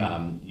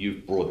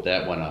 You've brought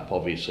that one up.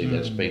 Obviously,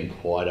 that's been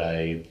quite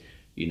a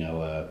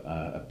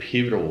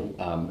pivotal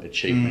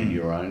achievement in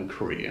your own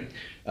career.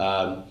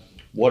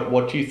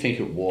 What do you think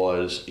it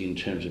was in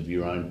terms of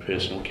your own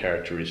personal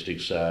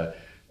characteristics that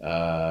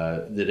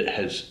it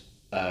has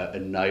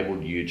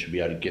enabled you to be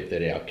able to get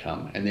that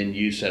outcome, and then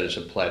use that as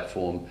a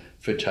platform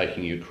for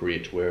taking your career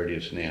to where it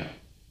is now?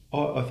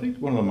 I think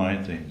one of the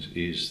main things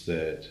is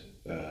that,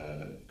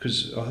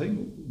 because I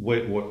think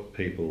what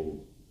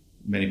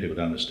many people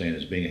don't understand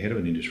is being a head of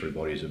an industry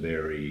body is a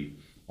very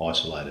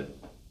isolated,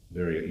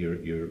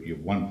 you're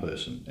one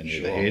person, and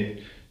you're the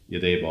head,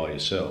 you're there by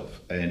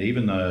yourself. And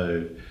even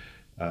though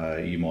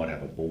you might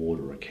have a board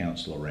or a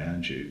council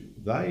around you,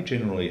 they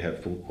generally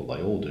have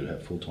they all do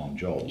have full-time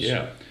jobs.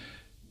 Yeah.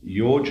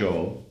 Your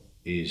job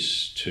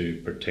is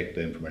to protect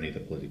them from any of the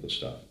political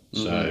stuff.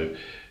 So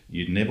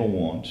you'd never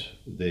want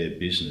their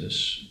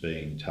business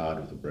being tarred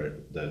with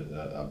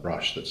a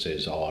brush that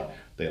says,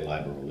 they're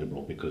Labor or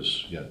Liberal,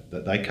 because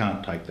they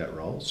can't take that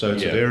role. So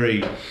it's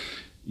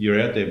you're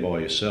out there by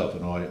yourself.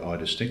 And I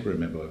distinctly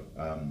remember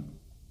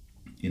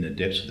in the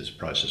depths of this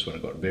process, when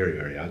it got very,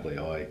 very ugly,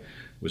 I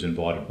was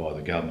invited by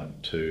the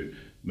government to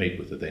meet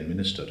with the then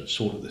minister to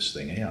sort this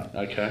thing out.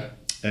 Okay.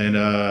 And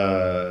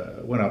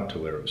went up to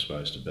where it was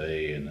supposed to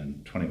be, and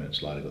then 20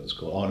 minutes later got this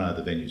call, "Oh no,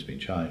 the venue's been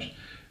changed."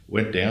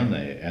 Went down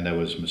there, and there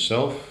was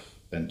myself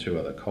and two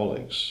other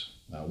colleagues.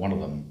 One of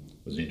them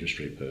was an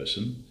industry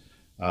person,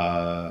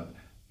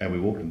 and we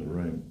walked in the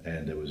room,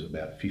 and there was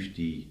about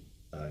 50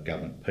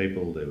 government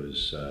people. There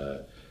was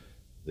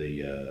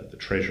the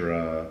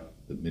treasurer,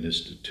 the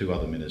minister, two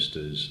other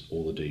ministers,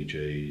 all the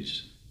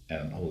DGs,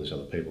 and all these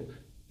other people,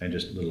 and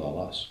just little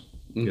old us.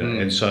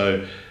 And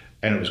so,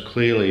 and it was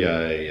clearly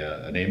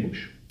an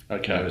ambush.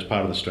 Okay. It was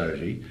part of the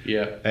strategy.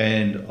 Yeah.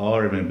 And I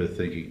remember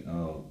thinking,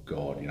 oh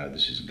God,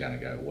 this isn't going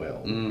to go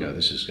well.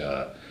 This is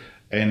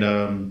and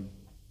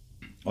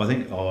I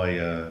think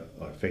I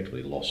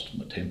effectively lost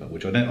my temper,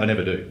 which I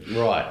never do.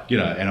 Right.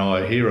 And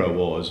our hero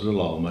was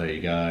little old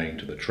me going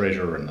to the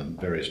treasurer and the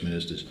various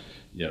ministers,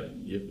 you're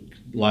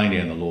laying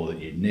down the law that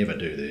you never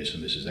do this,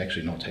 and this is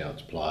actually not how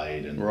it's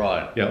played, and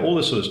all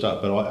this sort of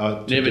stuff. But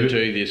I never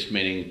do this,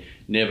 meaning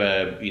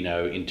never,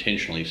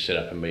 intentionally set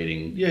up a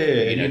meeting,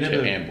 and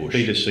to ambush.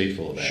 Be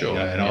deceitful about it.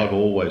 And I've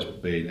always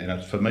been,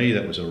 and for me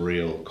that was a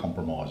real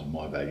compromise of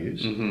my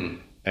values.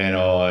 And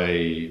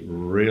I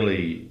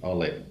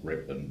let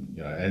rip,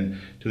 and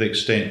to the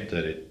extent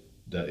that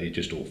it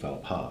just all fell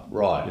apart.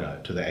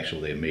 Right. To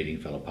their meeting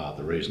fell apart,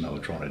 the reason they were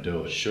trying to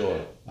do it.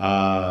 Sure.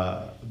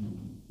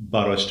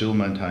 But I still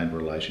maintained a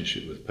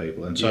relationship with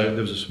people. And so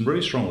there was some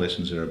really strong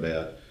lessons there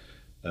about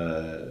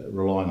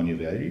relying on your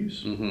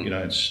values,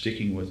 and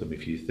sticking with them.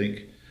 If you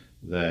think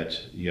that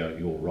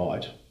you're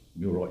right,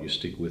 you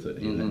stick with it,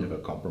 and you never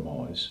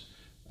compromise.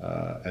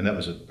 And that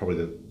was probably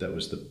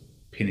the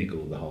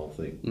pinnacle of the whole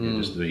thing.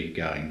 Just be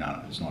going,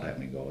 no, it's not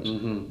happening,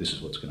 guys. This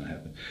is what's going to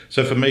happen.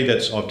 So for me,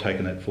 I've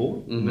taken that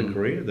forward in the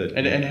career.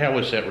 And how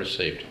was that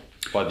received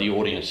by the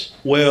audience?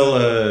 Well,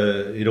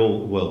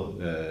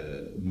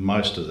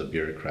 most of the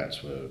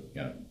bureaucrats were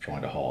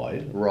trying to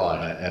hide.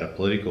 Right. At a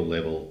political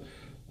level,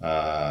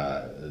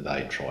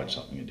 they tried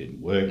something that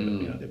didn't work.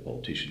 But, they're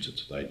politicians;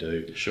 it's what they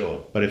do.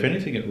 Sure. But if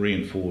anything, it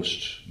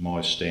reinforced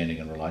my standing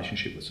and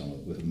relationship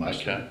with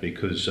most of them,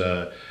 because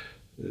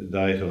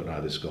they thought,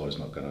 no, this guy's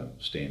not going to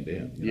stand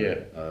down.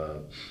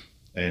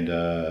 And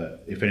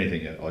if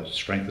anything, I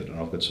strengthened it, and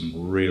I've got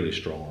some really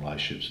strong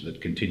relationships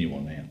that continue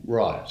on now.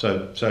 Right.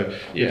 So if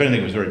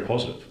anything, it was very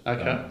positive.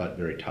 Okay. But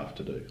very tough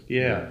to do.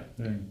 Yeah.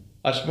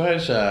 I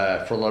suppose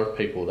for a lot of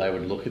people, they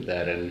would look at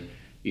that and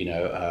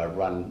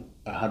run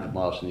 100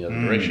 miles in the other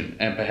direction,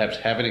 and perhaps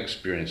have an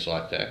experience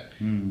like that,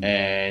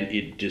 and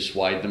it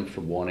dissuade them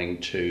from wanting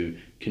to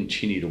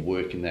continue to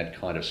work in that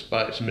kind of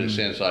space. But it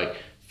sounds like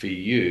for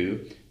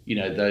you,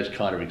 those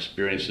kind of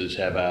experiences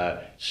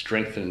have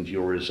strengthened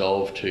your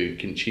resolve to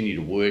continue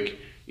to work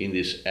in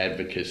this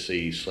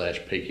advocacy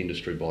 / peak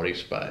industry body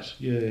space.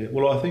 Yeah,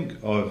 well, I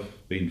think I've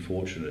been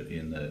fortunate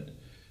in that,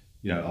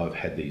 I've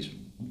had these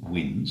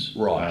wins.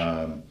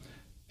 Right.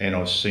 And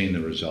I've seen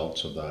the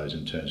results of those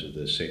in terms of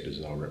the sectors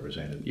that I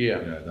represented. Yeah.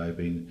 They've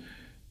been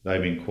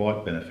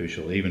quite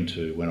beneficial, even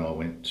to when I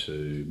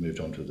moved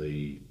on to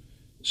the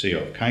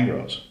CEO of Cane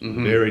Growers.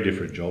 Very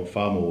different job,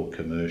 far more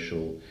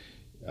commercial,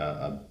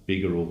 a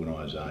bigger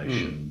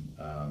organisation,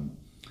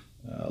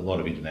 a lot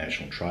of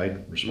international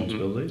trade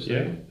responsibilities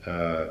there.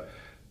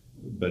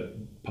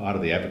 But part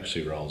of the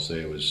advocacy roles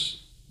there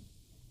was,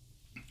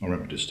 I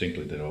remember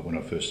distinctly that when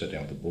I first sat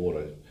down with the board,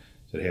 I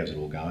said, "How's it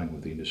all going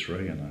with the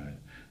industry?" And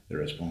the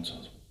response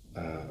was,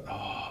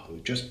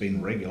 "We've just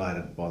been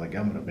regulated by the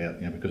government about,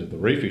 because of the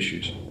reef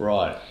issues."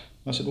 Right.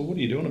 I said, "Well, what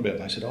are you doing about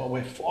it?" And they said,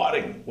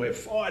 "We're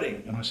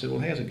fighting." And I said, "Well,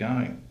 how's it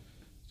going?"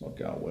 It's not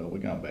going well. We're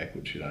going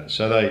backwards,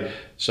 So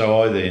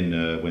I then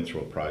went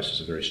through a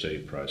very steady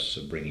process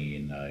of bringing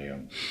in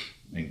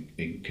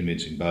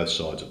convincing both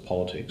sides of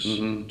politics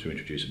to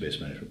introduce a best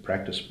management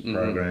practice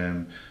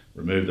program,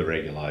 remove the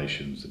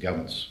regulations. The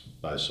government's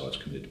both sides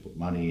committed to put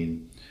money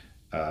in.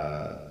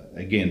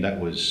 Again, that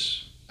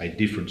was a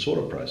different sort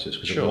of process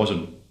because it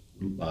wasn't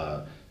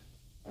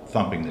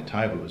thumping the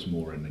table, it was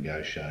more a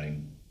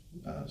negotiating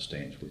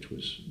stance, which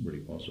was really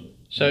positive.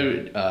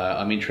 So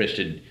I'm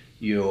interested,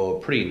 you're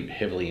pretty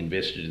heavily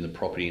invested in the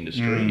property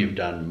industry. You've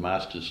done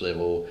master's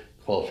level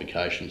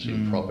qualifications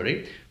in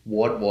property.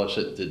 What was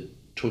it that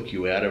took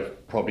you out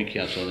of property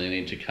council and then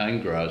into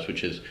Cane Growers,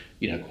 which is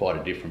quite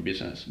a different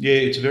business? Yeah,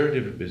 it's a very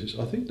different business.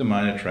 I think the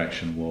main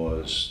attraction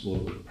was,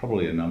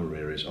 probably a number of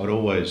areas. I'd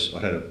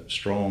had a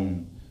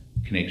strong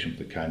connection with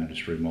the cane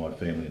industry. My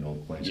family in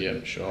North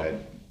Queensland had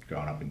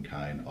grown up in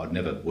cane. I'd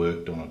never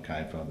worked on a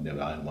cane farm, I'd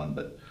never owned one,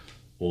 but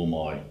all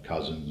my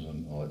cousins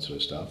and all that sort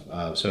of stuff.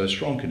 So a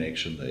strong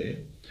connection there.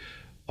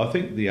 I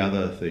think the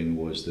other thing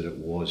was that it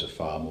was a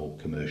far more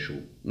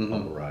commercial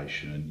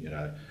operation,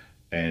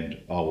 and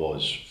I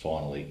was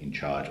finally in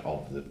charge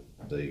of the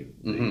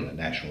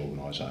national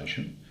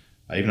organisation.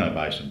 Even though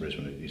based in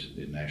Brisbane, it is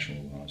a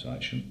national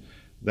organisation.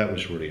 That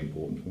was really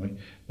important for me.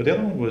 But the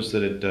other one was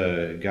that it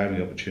gave me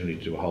the opportunity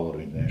to do a whole lot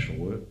of international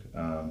work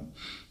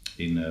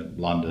in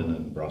London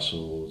and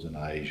Brussels and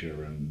Asia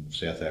and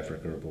South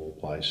Africa, of all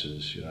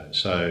places.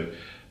 So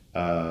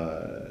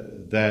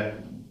that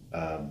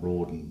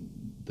broadened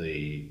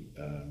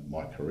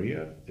my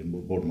career and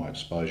broadened my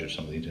exposure to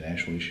some of the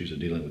international issues of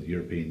dealing with the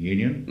European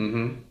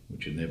Union,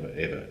 which you never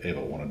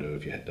ever want to do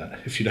if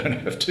you don't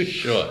have to.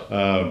 Sure.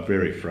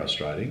 Very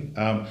frustrating.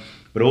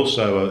 But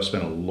also I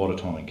spent a lot of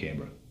time in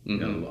Canberra.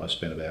 I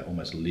spent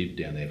almost lived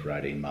down there for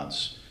 18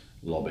 months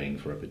lobbying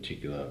for a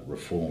particular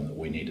reform that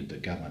we needed the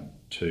government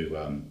to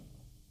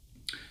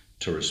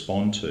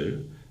respond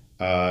to,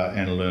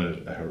 and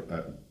learned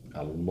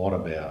a lot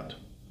about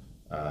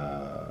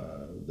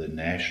the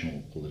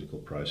national political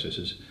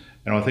processes.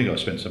 And I think I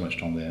spent so much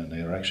time down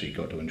there, I actually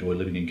got to enjoy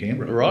living in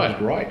Canberra. Right. It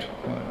was great.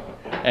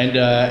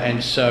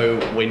 And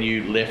so when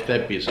you left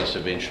that business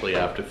eventually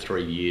after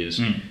 3 years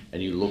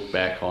and you look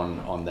back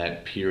on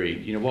that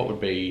period, what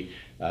would be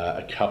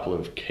a couple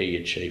of key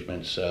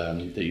achievements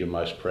that you're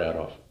most proud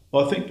of?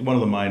 Well, I think one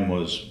of the main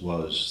was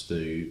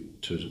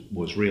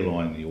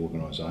realigning the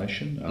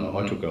organisation.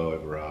 I took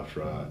over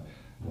after a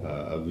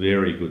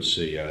very good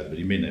CEO, but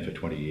he'd been there for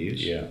 20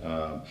 years.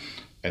 Yeah.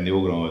 And the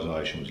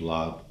organisation was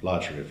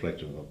largely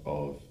reflective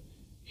of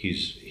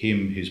his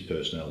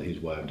personality,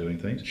 his way of doing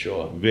things.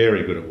 Sure.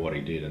 Very good at what he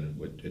did and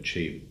would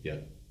achieve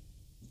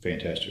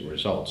fantastic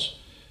results.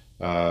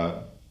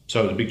 So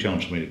it was a big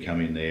challenge for me to come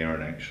in there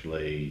and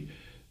actually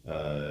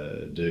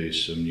do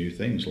some new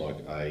things like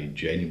a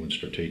genuine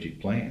strategic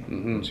plan,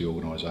 which the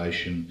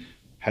organisation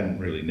hadn't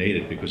really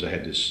needed because they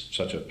had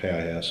such a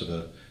powerhouse of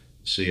a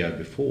CEO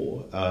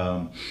before.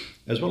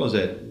 As well as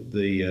that,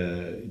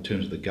 in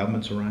terms of the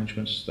government's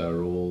arrangements, they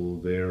were all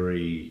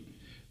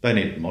they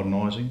needed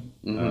modernising.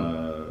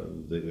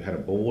 They had a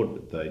board,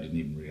 but they didn't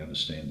even really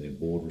understand their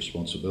board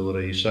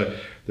responsibilities. So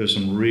there's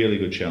some really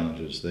good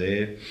challenges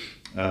there.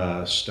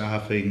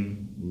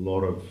 Staffing, a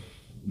lot of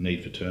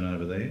need for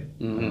turnover there.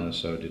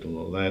 So I did a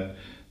lot of that.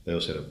 They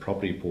also had a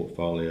property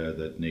portfolio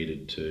that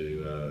needed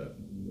to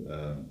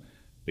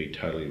be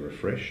totally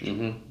refreshed.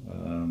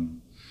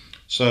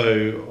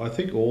 So I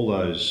think all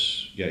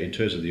those, in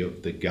terms of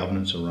the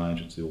governance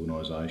arrangements, the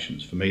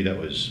organisations, for me that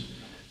was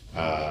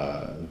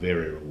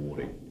very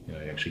rewarding.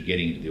 Actually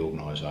getting into the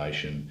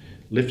organisation,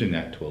 lifting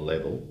that to a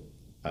level,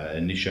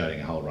 initiating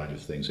a whole range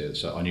of things there.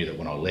 So I knew that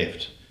when I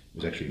left, it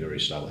was actually very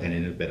stable and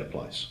in a better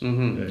place.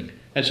 And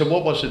so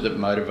what was it that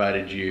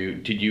motivated you?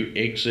 Did you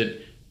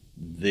exit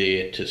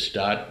there to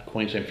start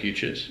Queensland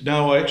Futures?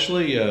 No,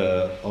 actually,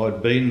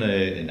 I'd been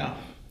there enough.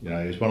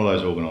 It was one of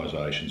those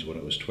organisations when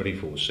it was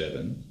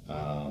 24/7,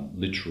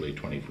 literally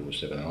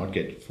 24/7, and I'd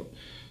get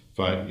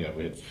phone. We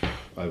had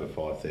over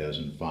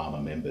 5,000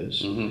 farmer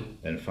members,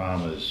 and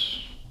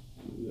farmers,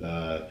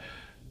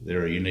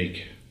 they're a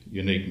unique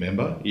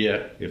member.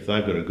 Yeah. If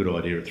they've got a good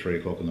idea at 3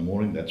 o'clock in the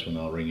morning, that's when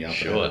they'll ring you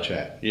up and have a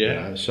chat.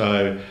 Yeah.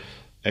 So,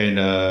 and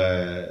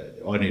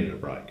I needed a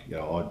break.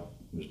 I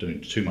was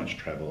doing too much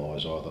travel. I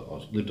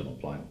lived on a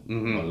plane.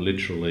 I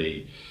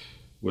literally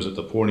was at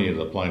the pointy end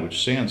of the plane,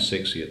 which sounds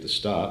sexy at the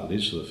start. It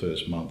is for the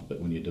first month, but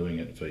when you're doing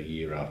it for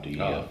year after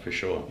year, Oh, for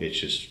sure. I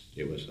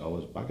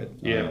was buggered.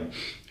 Yeah.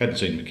 Hadn't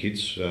seen my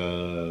kids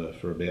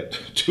for about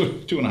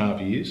two and a half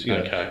years.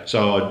 Okay.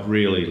 So I'd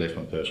really left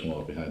my personal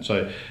life behind.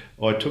 So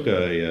I took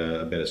about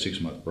a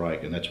 6-month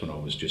break, and that's when I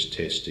was just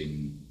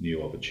testing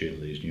new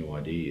opportunities, new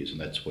ideas,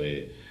 and that's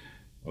where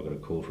I got a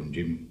call from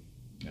Jim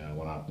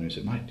one afternoon. He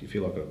said, "Mate, do you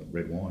feel like a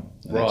red wine?"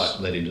 And that's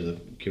led into the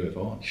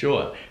QFI.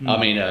 Sure. I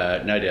mean,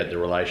 no doubt the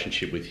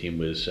relationship with him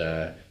was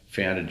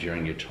founded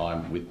during your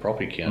time with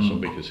Property Council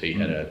because he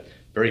had a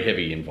very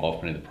heavy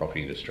involvement in the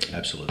property industry.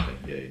 Absolutely,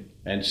 yeah.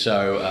 And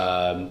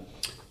so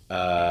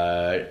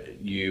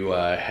you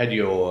had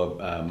your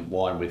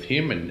wine with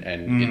him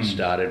and it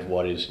started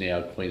what is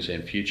now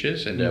Queensland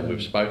Futures, and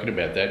we've spoken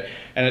about that.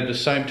 And at the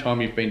same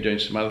time, you've been doing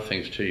some other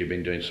things too. You've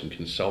been doing some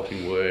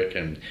consulting work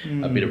and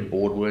a bit of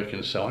board work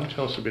and so on.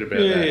 Tell us a bit about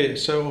that. Yeah,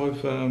 so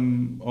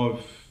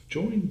I've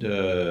joined,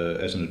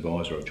 as an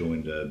advisor, I've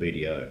joined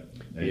BDO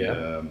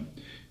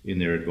in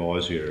their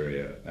advisory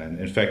area. And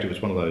in fact, it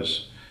was one of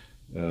those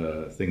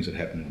things that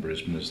happened in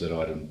Brisbane is that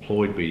I'd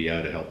employed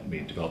BDO to help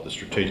me develop the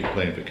strategic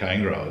plan for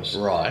cane growers.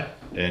 Right.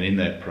 And in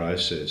that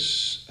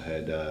process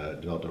had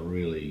developed a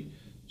really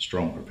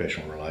strong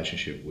professional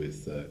relationship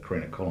with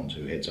Karina Collins,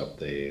 who heads up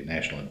their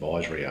national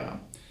advisory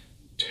arm.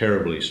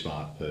 Terribly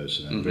smart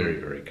person and very,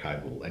 very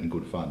capable and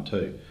good fun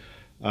too.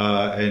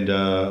 And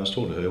I was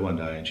talking to her one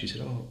day and she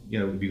said, "Oh,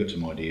 have you got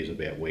some ideas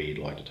about where you'd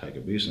like to take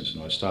a business?"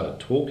 And I started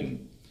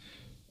talking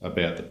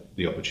about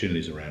the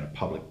opportunities around a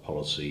public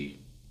policy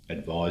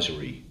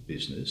advisory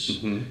business,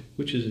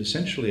 which is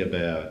essentially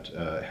about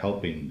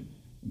helping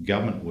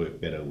government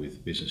work better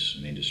with business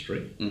and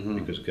industry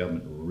because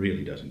government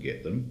really doesn't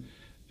get them,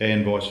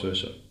 and vice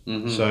versa.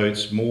 So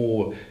it's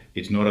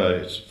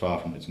far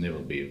from, it's never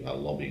be a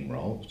lobbying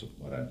role.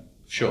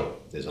 Sure.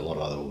 There's a lot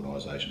of other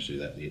organisations do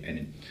that,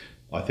 and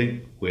I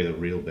think where the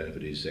real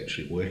benefit is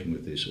actually working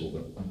with this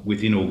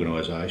within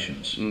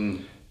organisations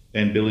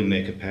and building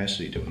their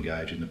capacity to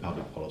engage in the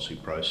public policy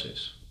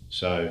process.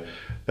 So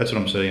that's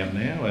what I'm setting up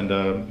now, and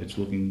it's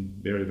looking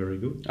very, very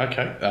good.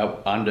 Okay,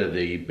 under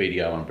the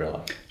BDO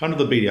umbrella? Under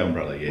the BDO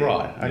umbrella, yeah.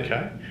 Right,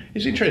 okay.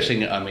 It's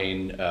interesting, I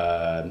mean,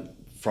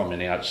 from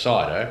an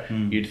outsider,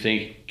 you'd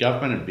think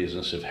government and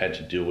business have had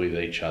to deal with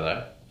each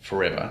other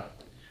forever.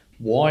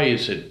 Why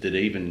is it that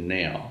even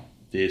now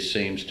there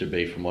seems to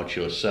be, from what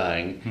you're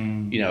saying,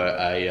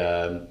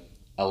 a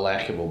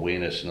lack of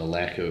awareness and a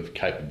lack of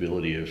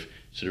capability of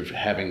sort of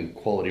having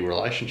quality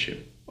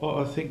relationship?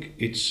 I think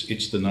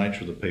it's the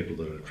nature of the people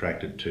that are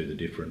attracted to the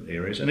different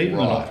areas, and even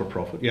the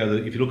not-for-profit.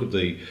 If you look at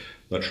the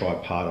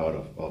tripartite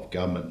of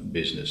government,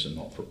 business, and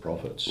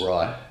not-for-profits,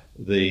 right,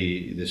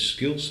 the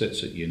skill sets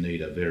that you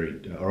need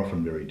are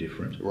often very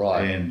different,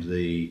 right, and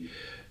the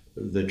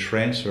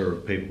transfer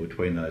of people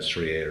between those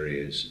three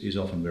areas is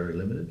often very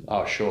limited.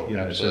 Oh, sure,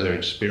 so their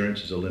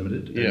experiences are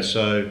limited, and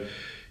so.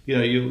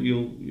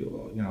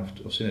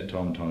 I've seen it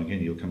time and time again.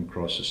 You'll come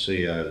across a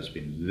CEO that's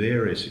been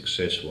very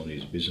successful in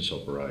his business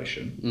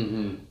operation,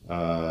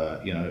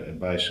 and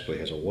basically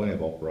has a way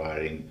of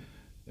operating,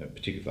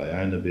 particularly if they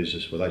own the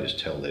business, where they just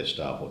tell their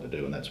staff what to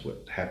do, and that's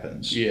what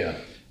happens. Yeah.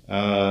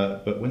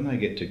 But when they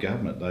get to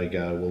government, they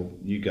go, well,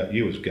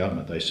 you as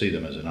government, they see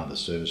them as another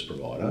service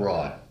provider.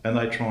 Right. And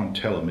they try and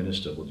tell a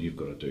minister, well, you've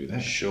got to do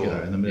that. Sure.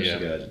 And the minister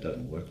goes, it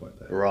doesn't work like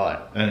that. Right.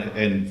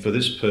 And for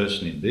this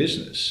person in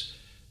business,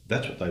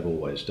 that's what they've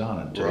always done.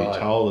 And to be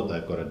told that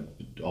they've got to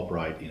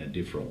operate in a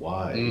different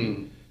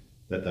way,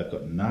 that they've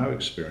got no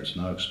experience,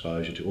 no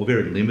exposure to, or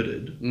very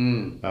limited,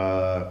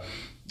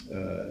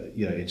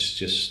 it's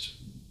just,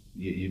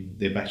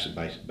 they're back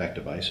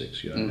to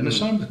basics, And the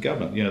same with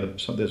government.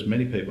 There's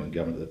many people in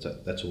government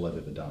that's all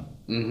they've ever done.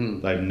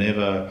 They've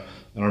never.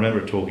 And I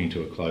remember talking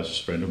to a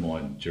closest friend of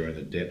mine during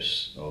the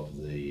depths of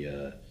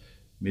the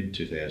mid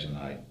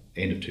 2008,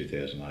 end of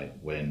 2008,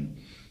 when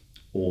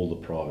all the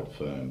private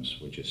firms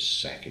were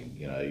just sacking.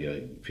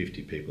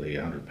 50 people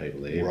here, 100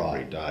 people there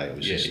every day. It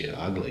was just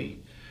ugly.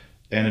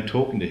 And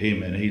talking to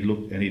him, and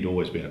he'd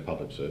always been a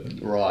public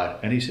servant. Right.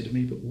 And he said to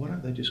me, "But why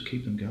don't they just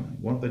keep them going?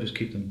 Why don't they just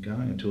keep them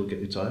going until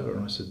it's over?"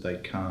 And I said, "They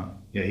can't."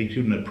 He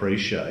couldn't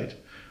appreciate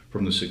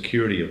from the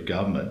security of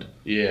government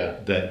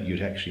that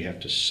you'd actually have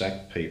to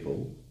sack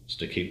people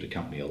to keep the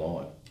company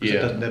alive.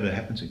 Because it never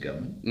happens in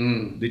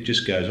government. It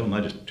just goes on.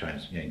 They just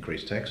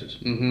increase taxes,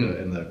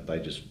 and they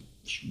just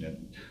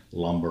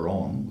lumber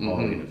on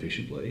highly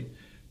inefficiently.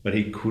 But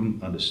he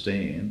couldn't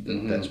understand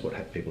that that's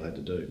what people had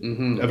to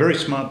do. A very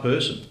smart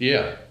person.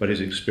 Yeah. But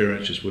his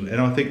experience just wouldn't. And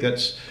I think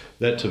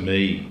that to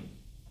me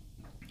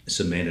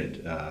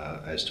cemented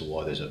as to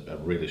why there's a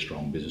really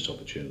strong business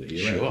opportunity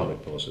here around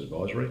public policy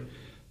advisory.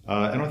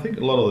 And I think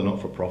a lot of the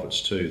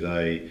not-for-profits too,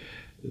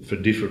 for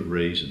different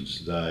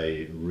reasons,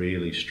 they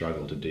really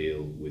struggle to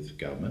deal with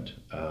government.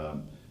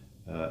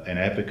 And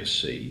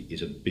advocacy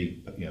is a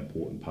big,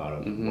 important part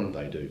of what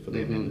they do for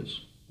their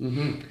members.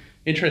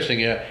 Interesting,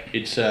 yeah.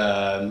 It's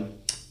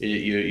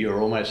you're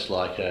almost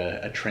like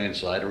a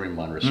translator in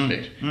one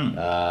respect,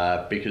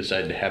 because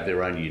they have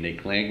their own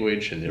unique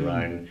language and their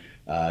own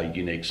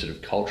unique sort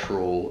of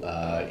cultural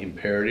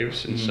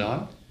imperatives and so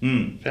on.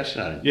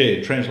 Fascinating.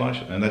 Yeah,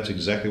 translation, and that's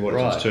exactly what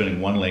Right. it's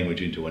turning one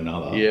language into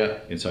another Yeah.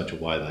 in such a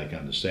way they can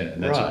understand it,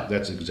 and Right.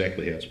 that's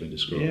exactly how it's been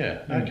described.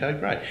 Yeah. Okay.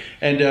 Great.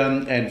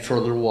 And for a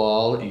little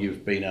while,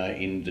 you've been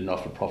in the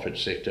not-for-profit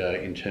sector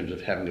in terms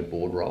of having a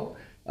board role,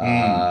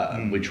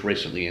 which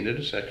recently ended.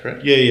 Is that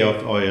correct?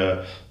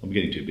 Yeah. I'm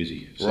getting too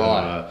busy. So,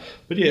 Right.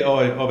 but yeah,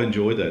 I've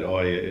enjoyed that.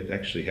 It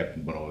actually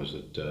happened when I was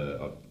at.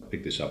 I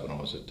picked this up when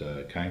I was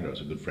at Canberra. It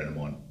was a good friend of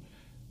mine.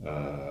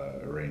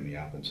 Rang me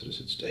up and sort of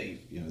said, Steve,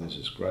 there's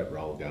this great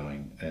role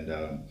going and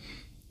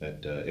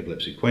at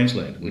Epilepsy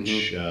Queensland,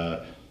 which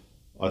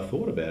I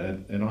thought about it,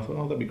 and I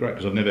thought, that'd be great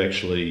because I've never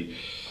actually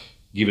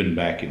given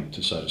back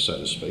into so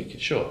to speak.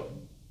 Sure.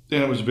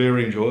 Then it was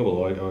very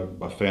enjoyable.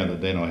 I found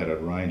that then I had a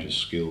range of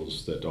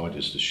skills that I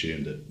just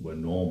assumed that were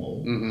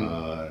normal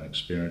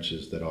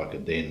experiences that I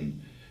could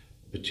then,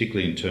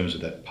 particularly in terms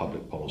of that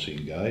public policy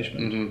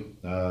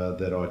engagement,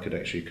 that I could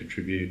actually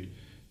contribute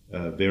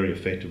very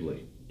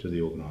effectively to the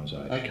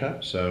organisation. Okay.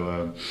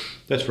 So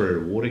that's very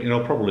rewarding, and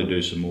I'll probably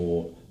do some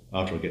more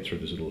after I get through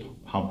this little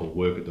hump of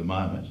work at the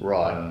moment.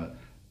 Right.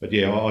 But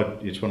yeah,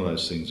 it's one of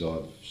those things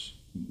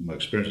my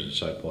experiences are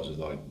so positive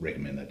I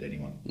recommend that to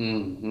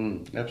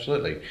anyone.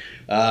 Absolutely.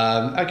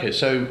 Okay,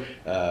 so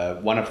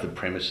one of the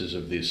premises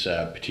of this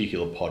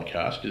particular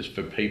podcast is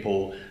for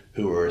people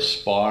who are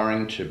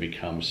aspiring to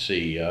become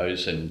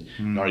CEOs and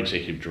not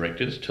executive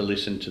directors to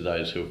listen to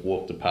those who have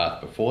walked the path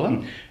before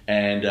them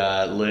and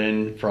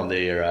learn from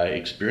their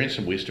experience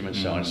and wisdom and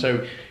so on.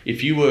 So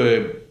if you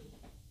were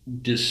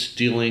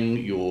distilling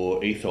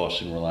your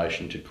ethos in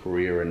relation to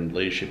career and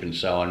leadership and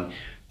so on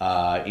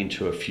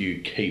into a few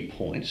key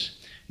points,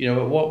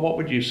 what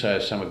would you say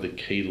are some of the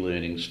key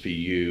learnings for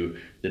you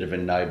that have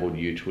enabled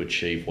you to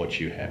achieve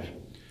what you have?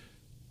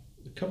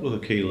 A couple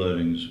of the key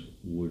learnings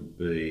would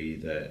be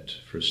that,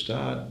 for a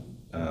start,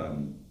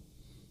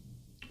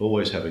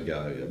 always have a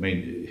go. I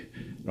mean,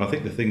 I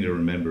think the thing to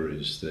remember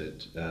is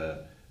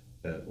that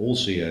all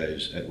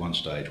CEOs at one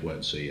stage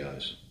weren't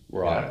CEOs.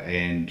 Right.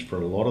 And for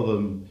a lot of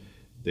them,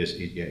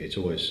 it's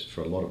always,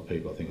 for a lot of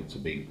people, I think it's a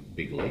big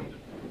leap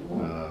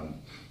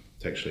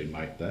to actually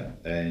make that.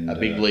 And A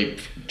big leap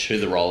to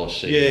the role of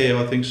CEO.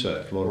 Yeah, I think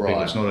so. For a lot of people,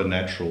 Right. it's not a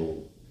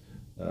natural.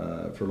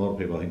 For a lot of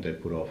people, I think they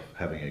put off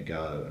having a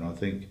go, and I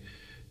think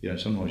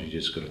sometimes you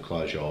just got to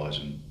close your eyes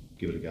and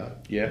give it a go.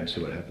 Yeah. And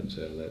see what happens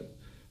out of that.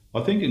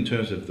 I think in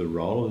terms of the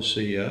role of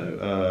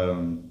CEO,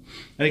 and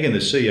again,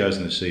 the CEOs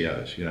and the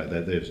CEOs,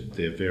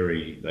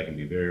 they can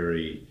be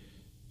very,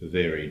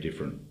 very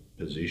different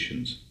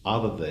positions,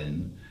 other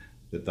than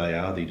that they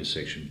are the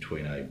intersection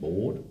between a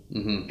board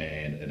and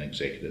an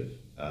executive.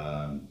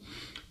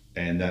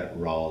 And that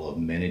role of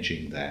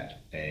managing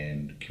that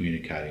and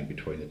communicating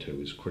between the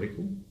two is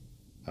critical.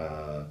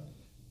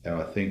 And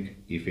I think,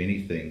 if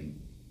anything,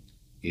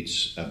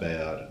 it's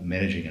about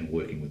managing and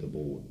working with the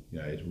board.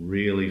 It's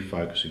really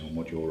focusing on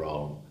what your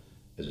role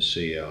as a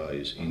CEO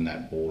is in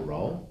that board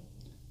role.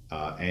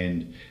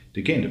 And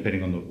again,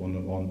 depending on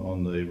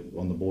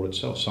the board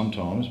itself,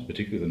 sometimes,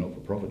 particularly the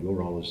not-for-profit, your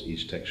role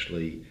is to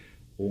actually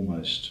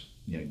almost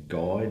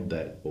guide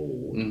that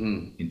board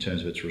in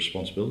terms of its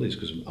responsibilities,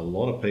 because a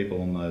lot of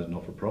people on those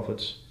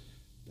not-for-profits,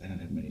 they don't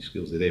have many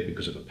skills. They're there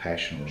because of a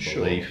passion or a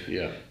belief.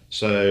 Yeah.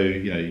 So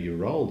your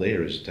role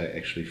there is to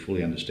actually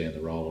fully understand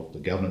the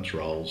governance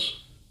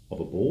roles of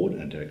a board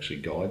and to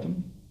actually guide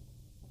them.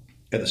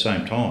 At the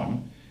same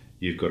time,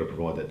 you've got to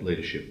provide that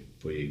leadership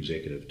for your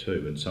executive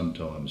too, and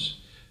sometimes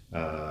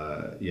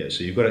so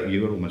you've got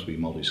to almost be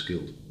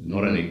multi-skilled.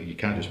 Not only, you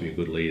can't just be a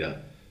good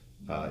leader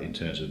in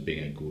terms of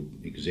being a good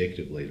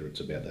executive leader, it's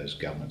about those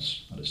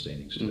governance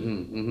understandings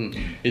too.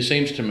 It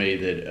seems to me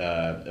that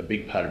a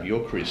big part of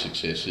your career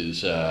success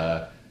is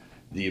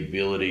the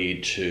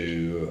ability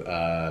to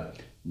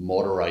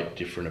moderate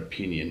different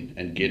opinion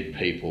and get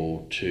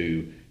people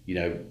to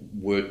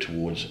work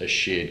towards a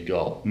shared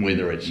goal,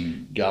 whether it's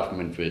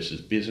government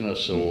versus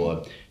business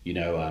or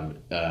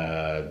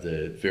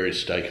the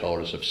various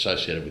stakeholders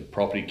associated with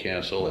Property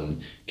Council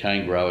and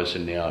cane growers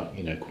and now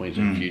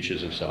Queensland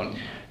Futures and so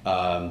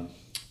on.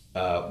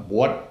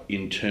 What,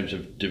 in terms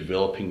of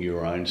developing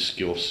your own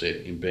skill set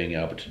in being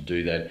able to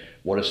do that,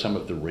 what are some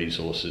of the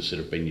resources that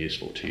have been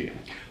useful to you?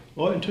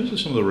 Well, in terms of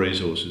some of the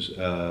resources,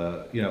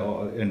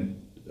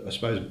 and I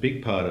suppose a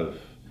big part of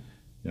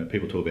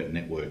people talk about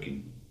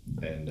networking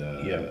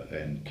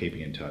and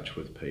keeping in touch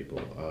with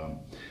people.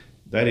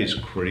 That is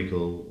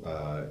critical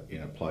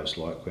in a place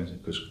like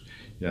Queensland, because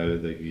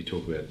you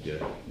talk about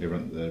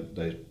everyone.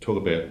 They talk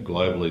about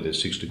globally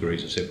there's 6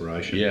 degrees of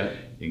separation. Yeah.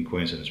 In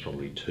Queensland, it's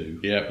probably 2.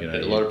 Yeah,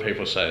 a lot of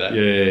people say that.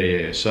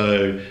 Yeah.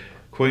 So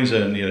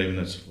Queensland, even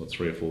though it's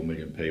 3 or 4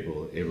 million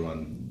people,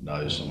 everyone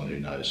knows someone who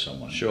knows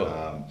someone. Sure.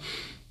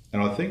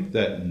 And I think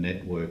that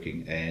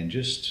networking and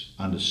just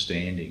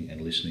understanding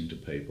and listening to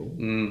people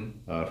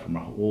from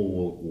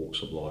all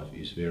walks of life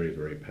is very,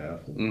 very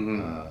powerful.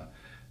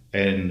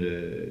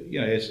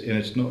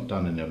 It's not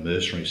done in a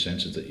mercenary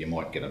sense that you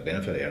might get a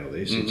benefit out of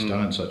this. It's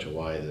done in such a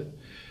way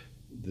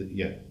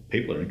that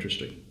people are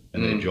interesting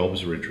and their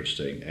jobs are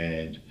interesting.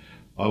 And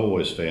I've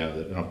always found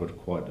that, and I've got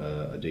quite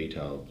a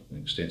detailed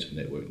and extensive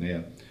network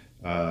now,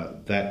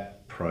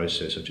 that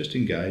process of just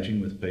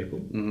engaging with people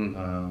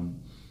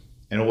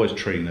and always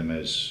treating them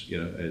as,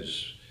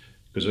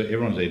 because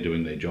everyone's there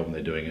doing their job and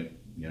they're doing it,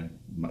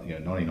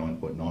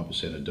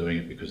 99.9% are doing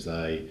it because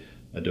they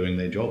are doing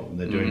their job and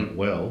they're doing it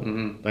well.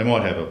 They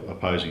might have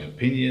opposing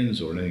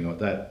opinions or anything like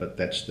that, but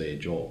that's their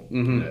job,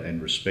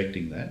 and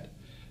respecting that.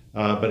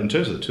 But in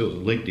terms of the tools,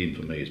 LinkedIn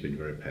for me has been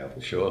very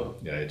powerful. Sure.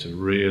 It's a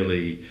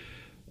really...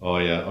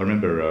 I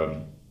remember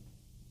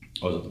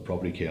I was at the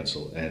Property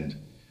Council and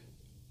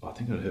I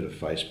think I'd heard of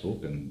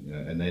Facebook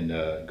and then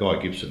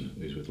Guy Gibson,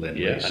 who's with Lend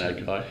Lease. Yeah, I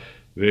know Guy.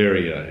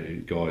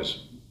 Very, Guy's,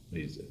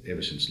 he's,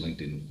 ever since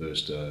LinkedIn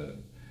first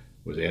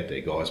was out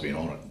there, Guy's been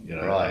on it,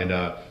 Right.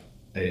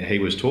 And he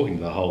was talking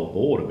to the whole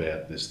board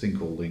about this thing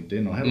called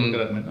LinkedIn. I had a look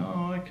at it and went,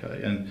 oh,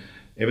 okay. And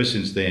ever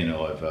since then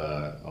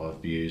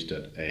I've used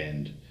it,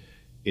 and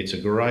it's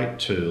a great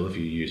tool if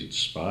you use it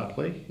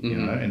smartly,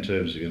 in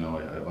terms of,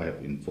 I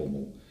have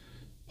informal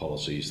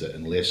policies that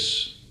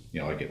unless,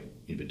 I get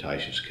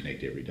invitations to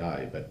connect every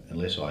day, but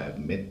unless I have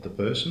met the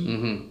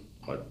person,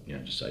 I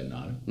just say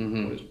no,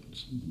 or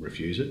just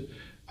refuse it.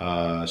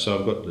 So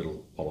I've got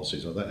little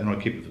policies like that, and I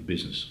keep it for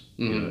business,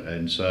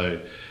 and so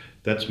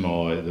that's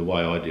the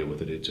way I deal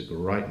with it. It's a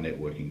great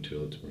networking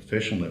tool. It's a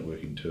professional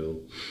networking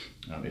tool.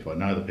 If I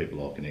know the people,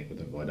 I'll connect with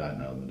them. If I don't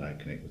know them, I don't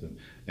connect with them.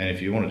 And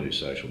if you want to do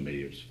social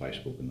media, it's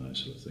Facebook and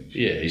those sort of things.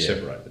 You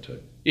separate the two.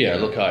 Yeah,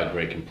 look, I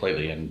agree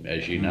completely. And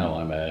as you know,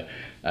 I'm a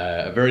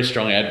very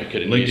strong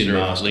advocate and user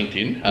of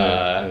LinkedIn.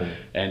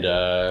 And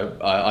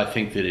I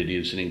think that it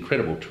is an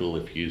incredible tool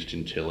if used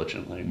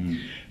intelligently.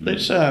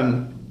 Let's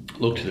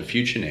look to the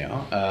future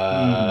now.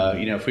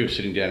 If we were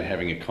sitting down and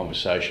having a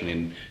conversation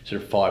in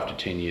sort of 5 to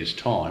 10 years'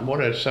 time,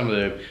 what are some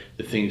of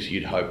the things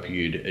you'd hope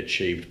you'd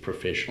achieved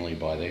professionally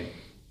by then?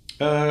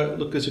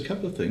 Look, there's a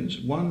couple of things.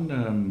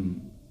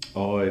 One,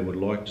 I would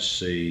like to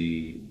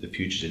see the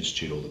Futures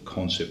Institute, or the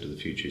concept of the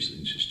Futures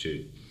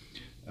Institute,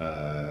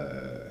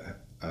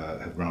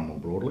 have grown more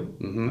broadly.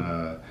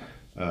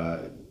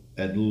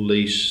 At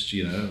least,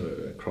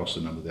 across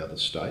a number of the other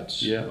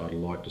states. Yeah. I'd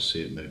like to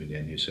see it moving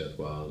down New South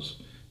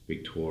Wales,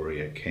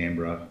 Victoria,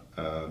 Canberra.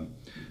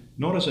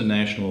 Not as a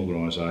national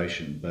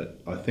organisation,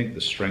 but I think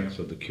the strength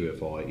of the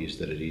QFI is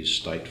that it is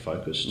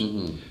state-focused.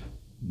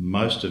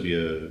 Most of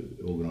your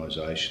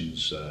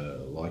organisations,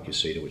 like your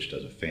CETA, which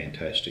does a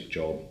fantastic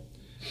job,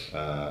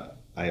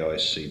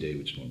 AICD,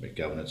 which is more about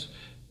governance,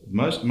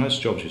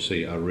 most jobs you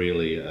see are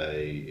really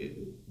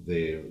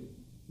they're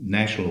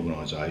national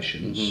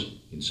organisations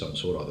in some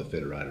sort, either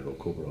federated or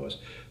corporatised,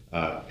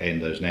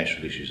 and those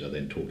national issues are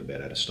then talked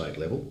about at a state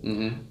level.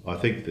 I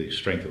think the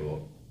strength of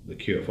what the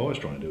QFI is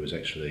trying to do is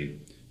actually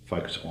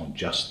focus on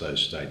just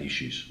those state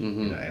issues,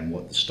 and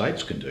what the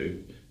states can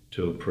do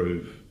to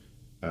improve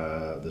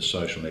the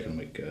social and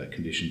economic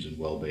conditions and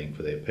well-being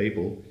for their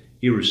people,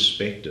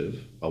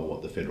 irrespective of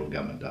what the federal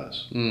government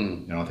does.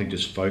 And I think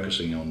just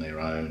focusing on their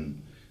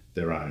own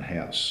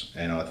house,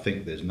 and I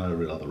think there's no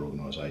real other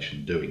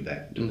organisation doing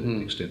that to the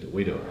extent that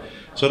we do it.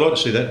 So I'd like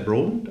to see that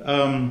broadened.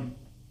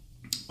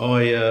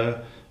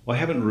 I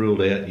haven't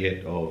ruled out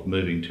yet of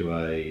moving to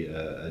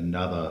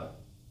another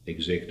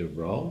executive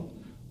role,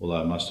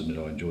 although I must admit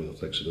I enjoy the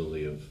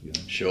flexibility of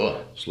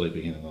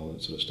sleeping in and all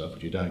that sort of stuff,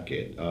 which you don't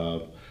get.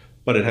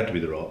 But it'd have to be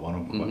the right one.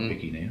 I'm quite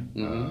picky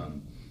now.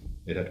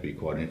 It'd have to be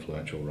quite an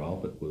influential role,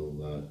 but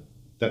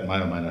that may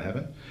or may not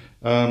happen.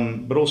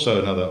 But also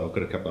I've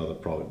got a couple of other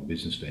private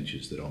business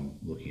ventures that I'm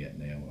looking at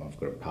now. I've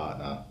got a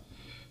partner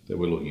that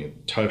we're looking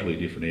at totally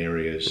different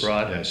areas.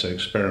 Right. So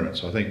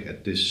experiments. I think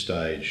at this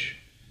stage,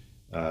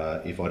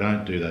 if I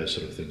don't do those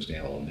sort of things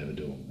now, I'll never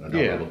do them. And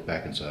I'll look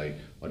back and say,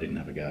 I didn't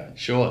have a go.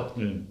 Sure.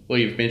 Well,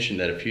 you've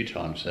mentioned that a few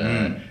times.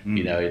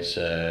 It's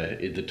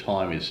the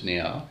time is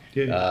now.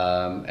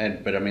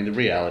 But I mean, the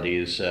reality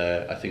is,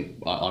 I think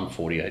I'm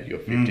 48, you're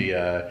 50.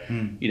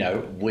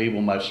 We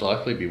will most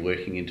likely be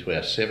working into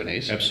our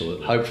 70s.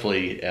 Absolutely.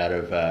 Hopefully out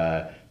of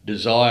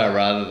desire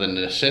rather than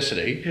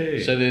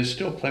necessity. So there's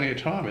still plenty of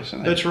time,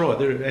 isn't there? That's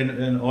right.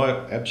 And I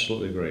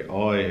absolutely agree.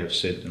 I have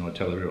said, and I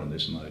tell everyone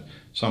this, and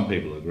some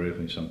people agree with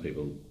me, some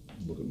people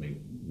look at me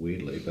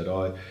weirdly, but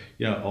I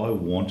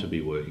want to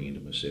be working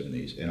into my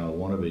 70s, and I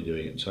want to be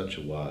doing it in such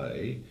a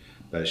way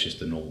that it's just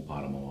the normal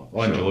part of my life.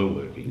 I enjoy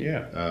working.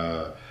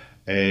 Yeah.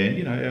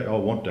 And I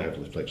want to have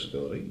the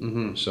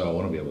flexibility, so I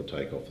want to be able to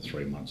take off for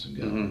 3 months and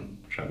go and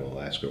travel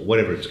Alaska, or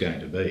whatever it's going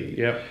to be.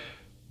 Yeah.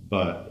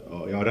 But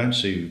I don't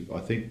see. I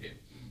think,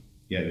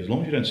 as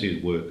long as you don't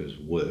see work as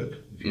work,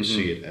 if you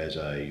see it as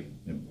a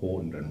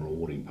important and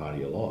rewarding part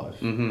of your life,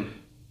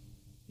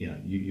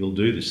 you'll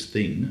do this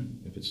thing.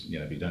 If it's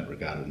if you don't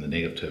regard it in the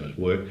negative term as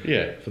work,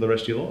 for the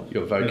rest of your life.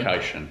 Your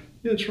vocation.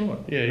 Yeah, that's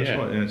right. That's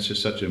right, and it's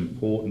just such an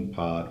important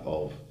part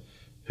of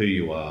who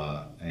you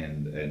are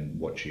and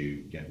what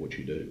you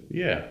do.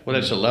 Yeah, well,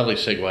 that's a lovely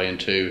segue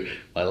into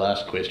my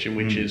last question,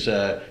 which is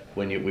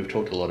we've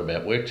talked a lot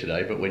about work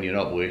today, but when you're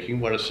not working,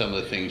 what are some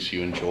of the things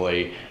you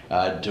enjoy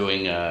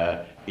doing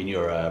in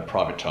your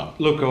private time?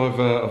 Look,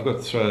 I've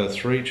got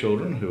 3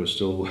 children who are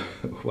still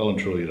well and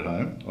truly at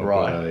home.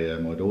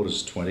 My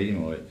daughter's 20.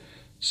 My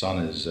son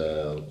is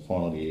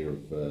final year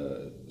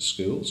of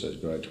school, so he's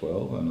grade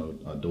 12, and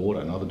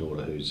another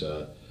daughter who's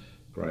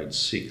grade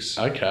 6.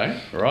 Okay,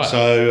 right.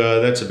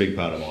 So that's a big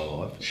part of my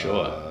life.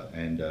 Sure.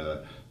 And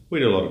we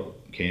do a lot of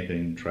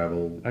camping,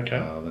 travel, okay.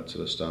 That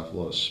sort of stuff. A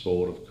lot of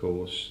sport, of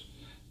course.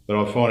 But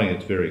I'm finding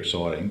it very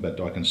exciting.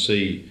 But I can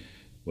see,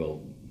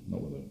 well,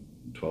 not with a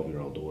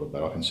 12-year-old daughter,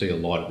 but I can see a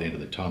light at the end of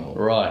the tunnel.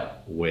 Right.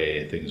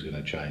 Where things are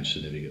going to change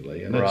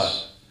significantly, and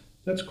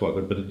that's quite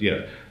good. But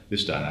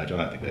this day and age, I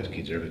don't think those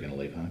kids are ever going to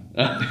leave home.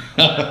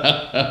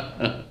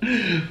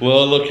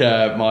 Well, look,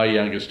 my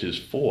youngest is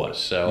 4,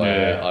 so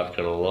I've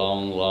got a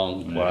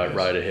long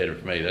road ahead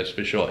of me, that's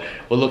for sure.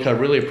 Well, look, I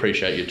really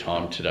appreciate your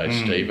time today,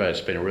 Steve.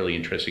 It's been a really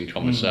interesting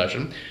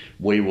conversation.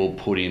 We will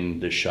put in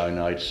the show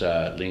notes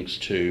links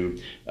to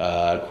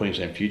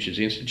Queensland Futures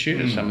Institute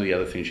and some of the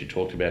other things you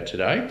talked about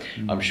today.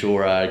 I'm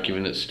sure,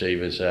 given that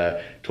Steve has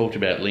talked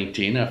about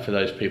LinkedIn, for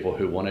those people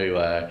who want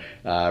to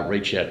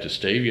reach out to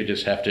Steve, you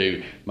just have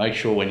to make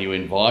sure when you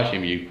invite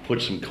him, you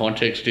put some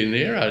context in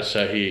there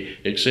so he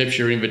accepts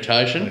your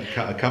invitation.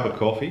 A cup of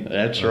coffee.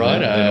 That's right.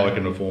 Then I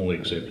can formally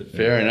accept it.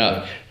 Fair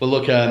enough. Well,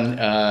 look,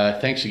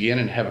 thanks again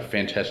and have a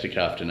fantastic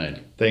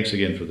afternoon. Thanks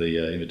again for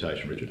the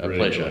invitation, Richard. A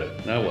pleasure.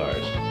 No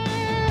worries.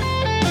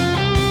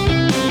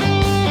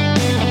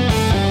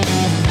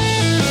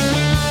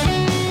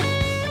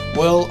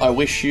 Well, I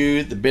wish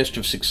you the best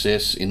of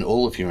success in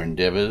all of your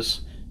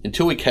endeavours.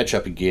 Until we catch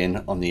up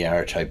again on the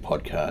Arete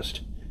podcast.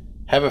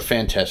 Have a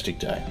fantastic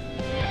day.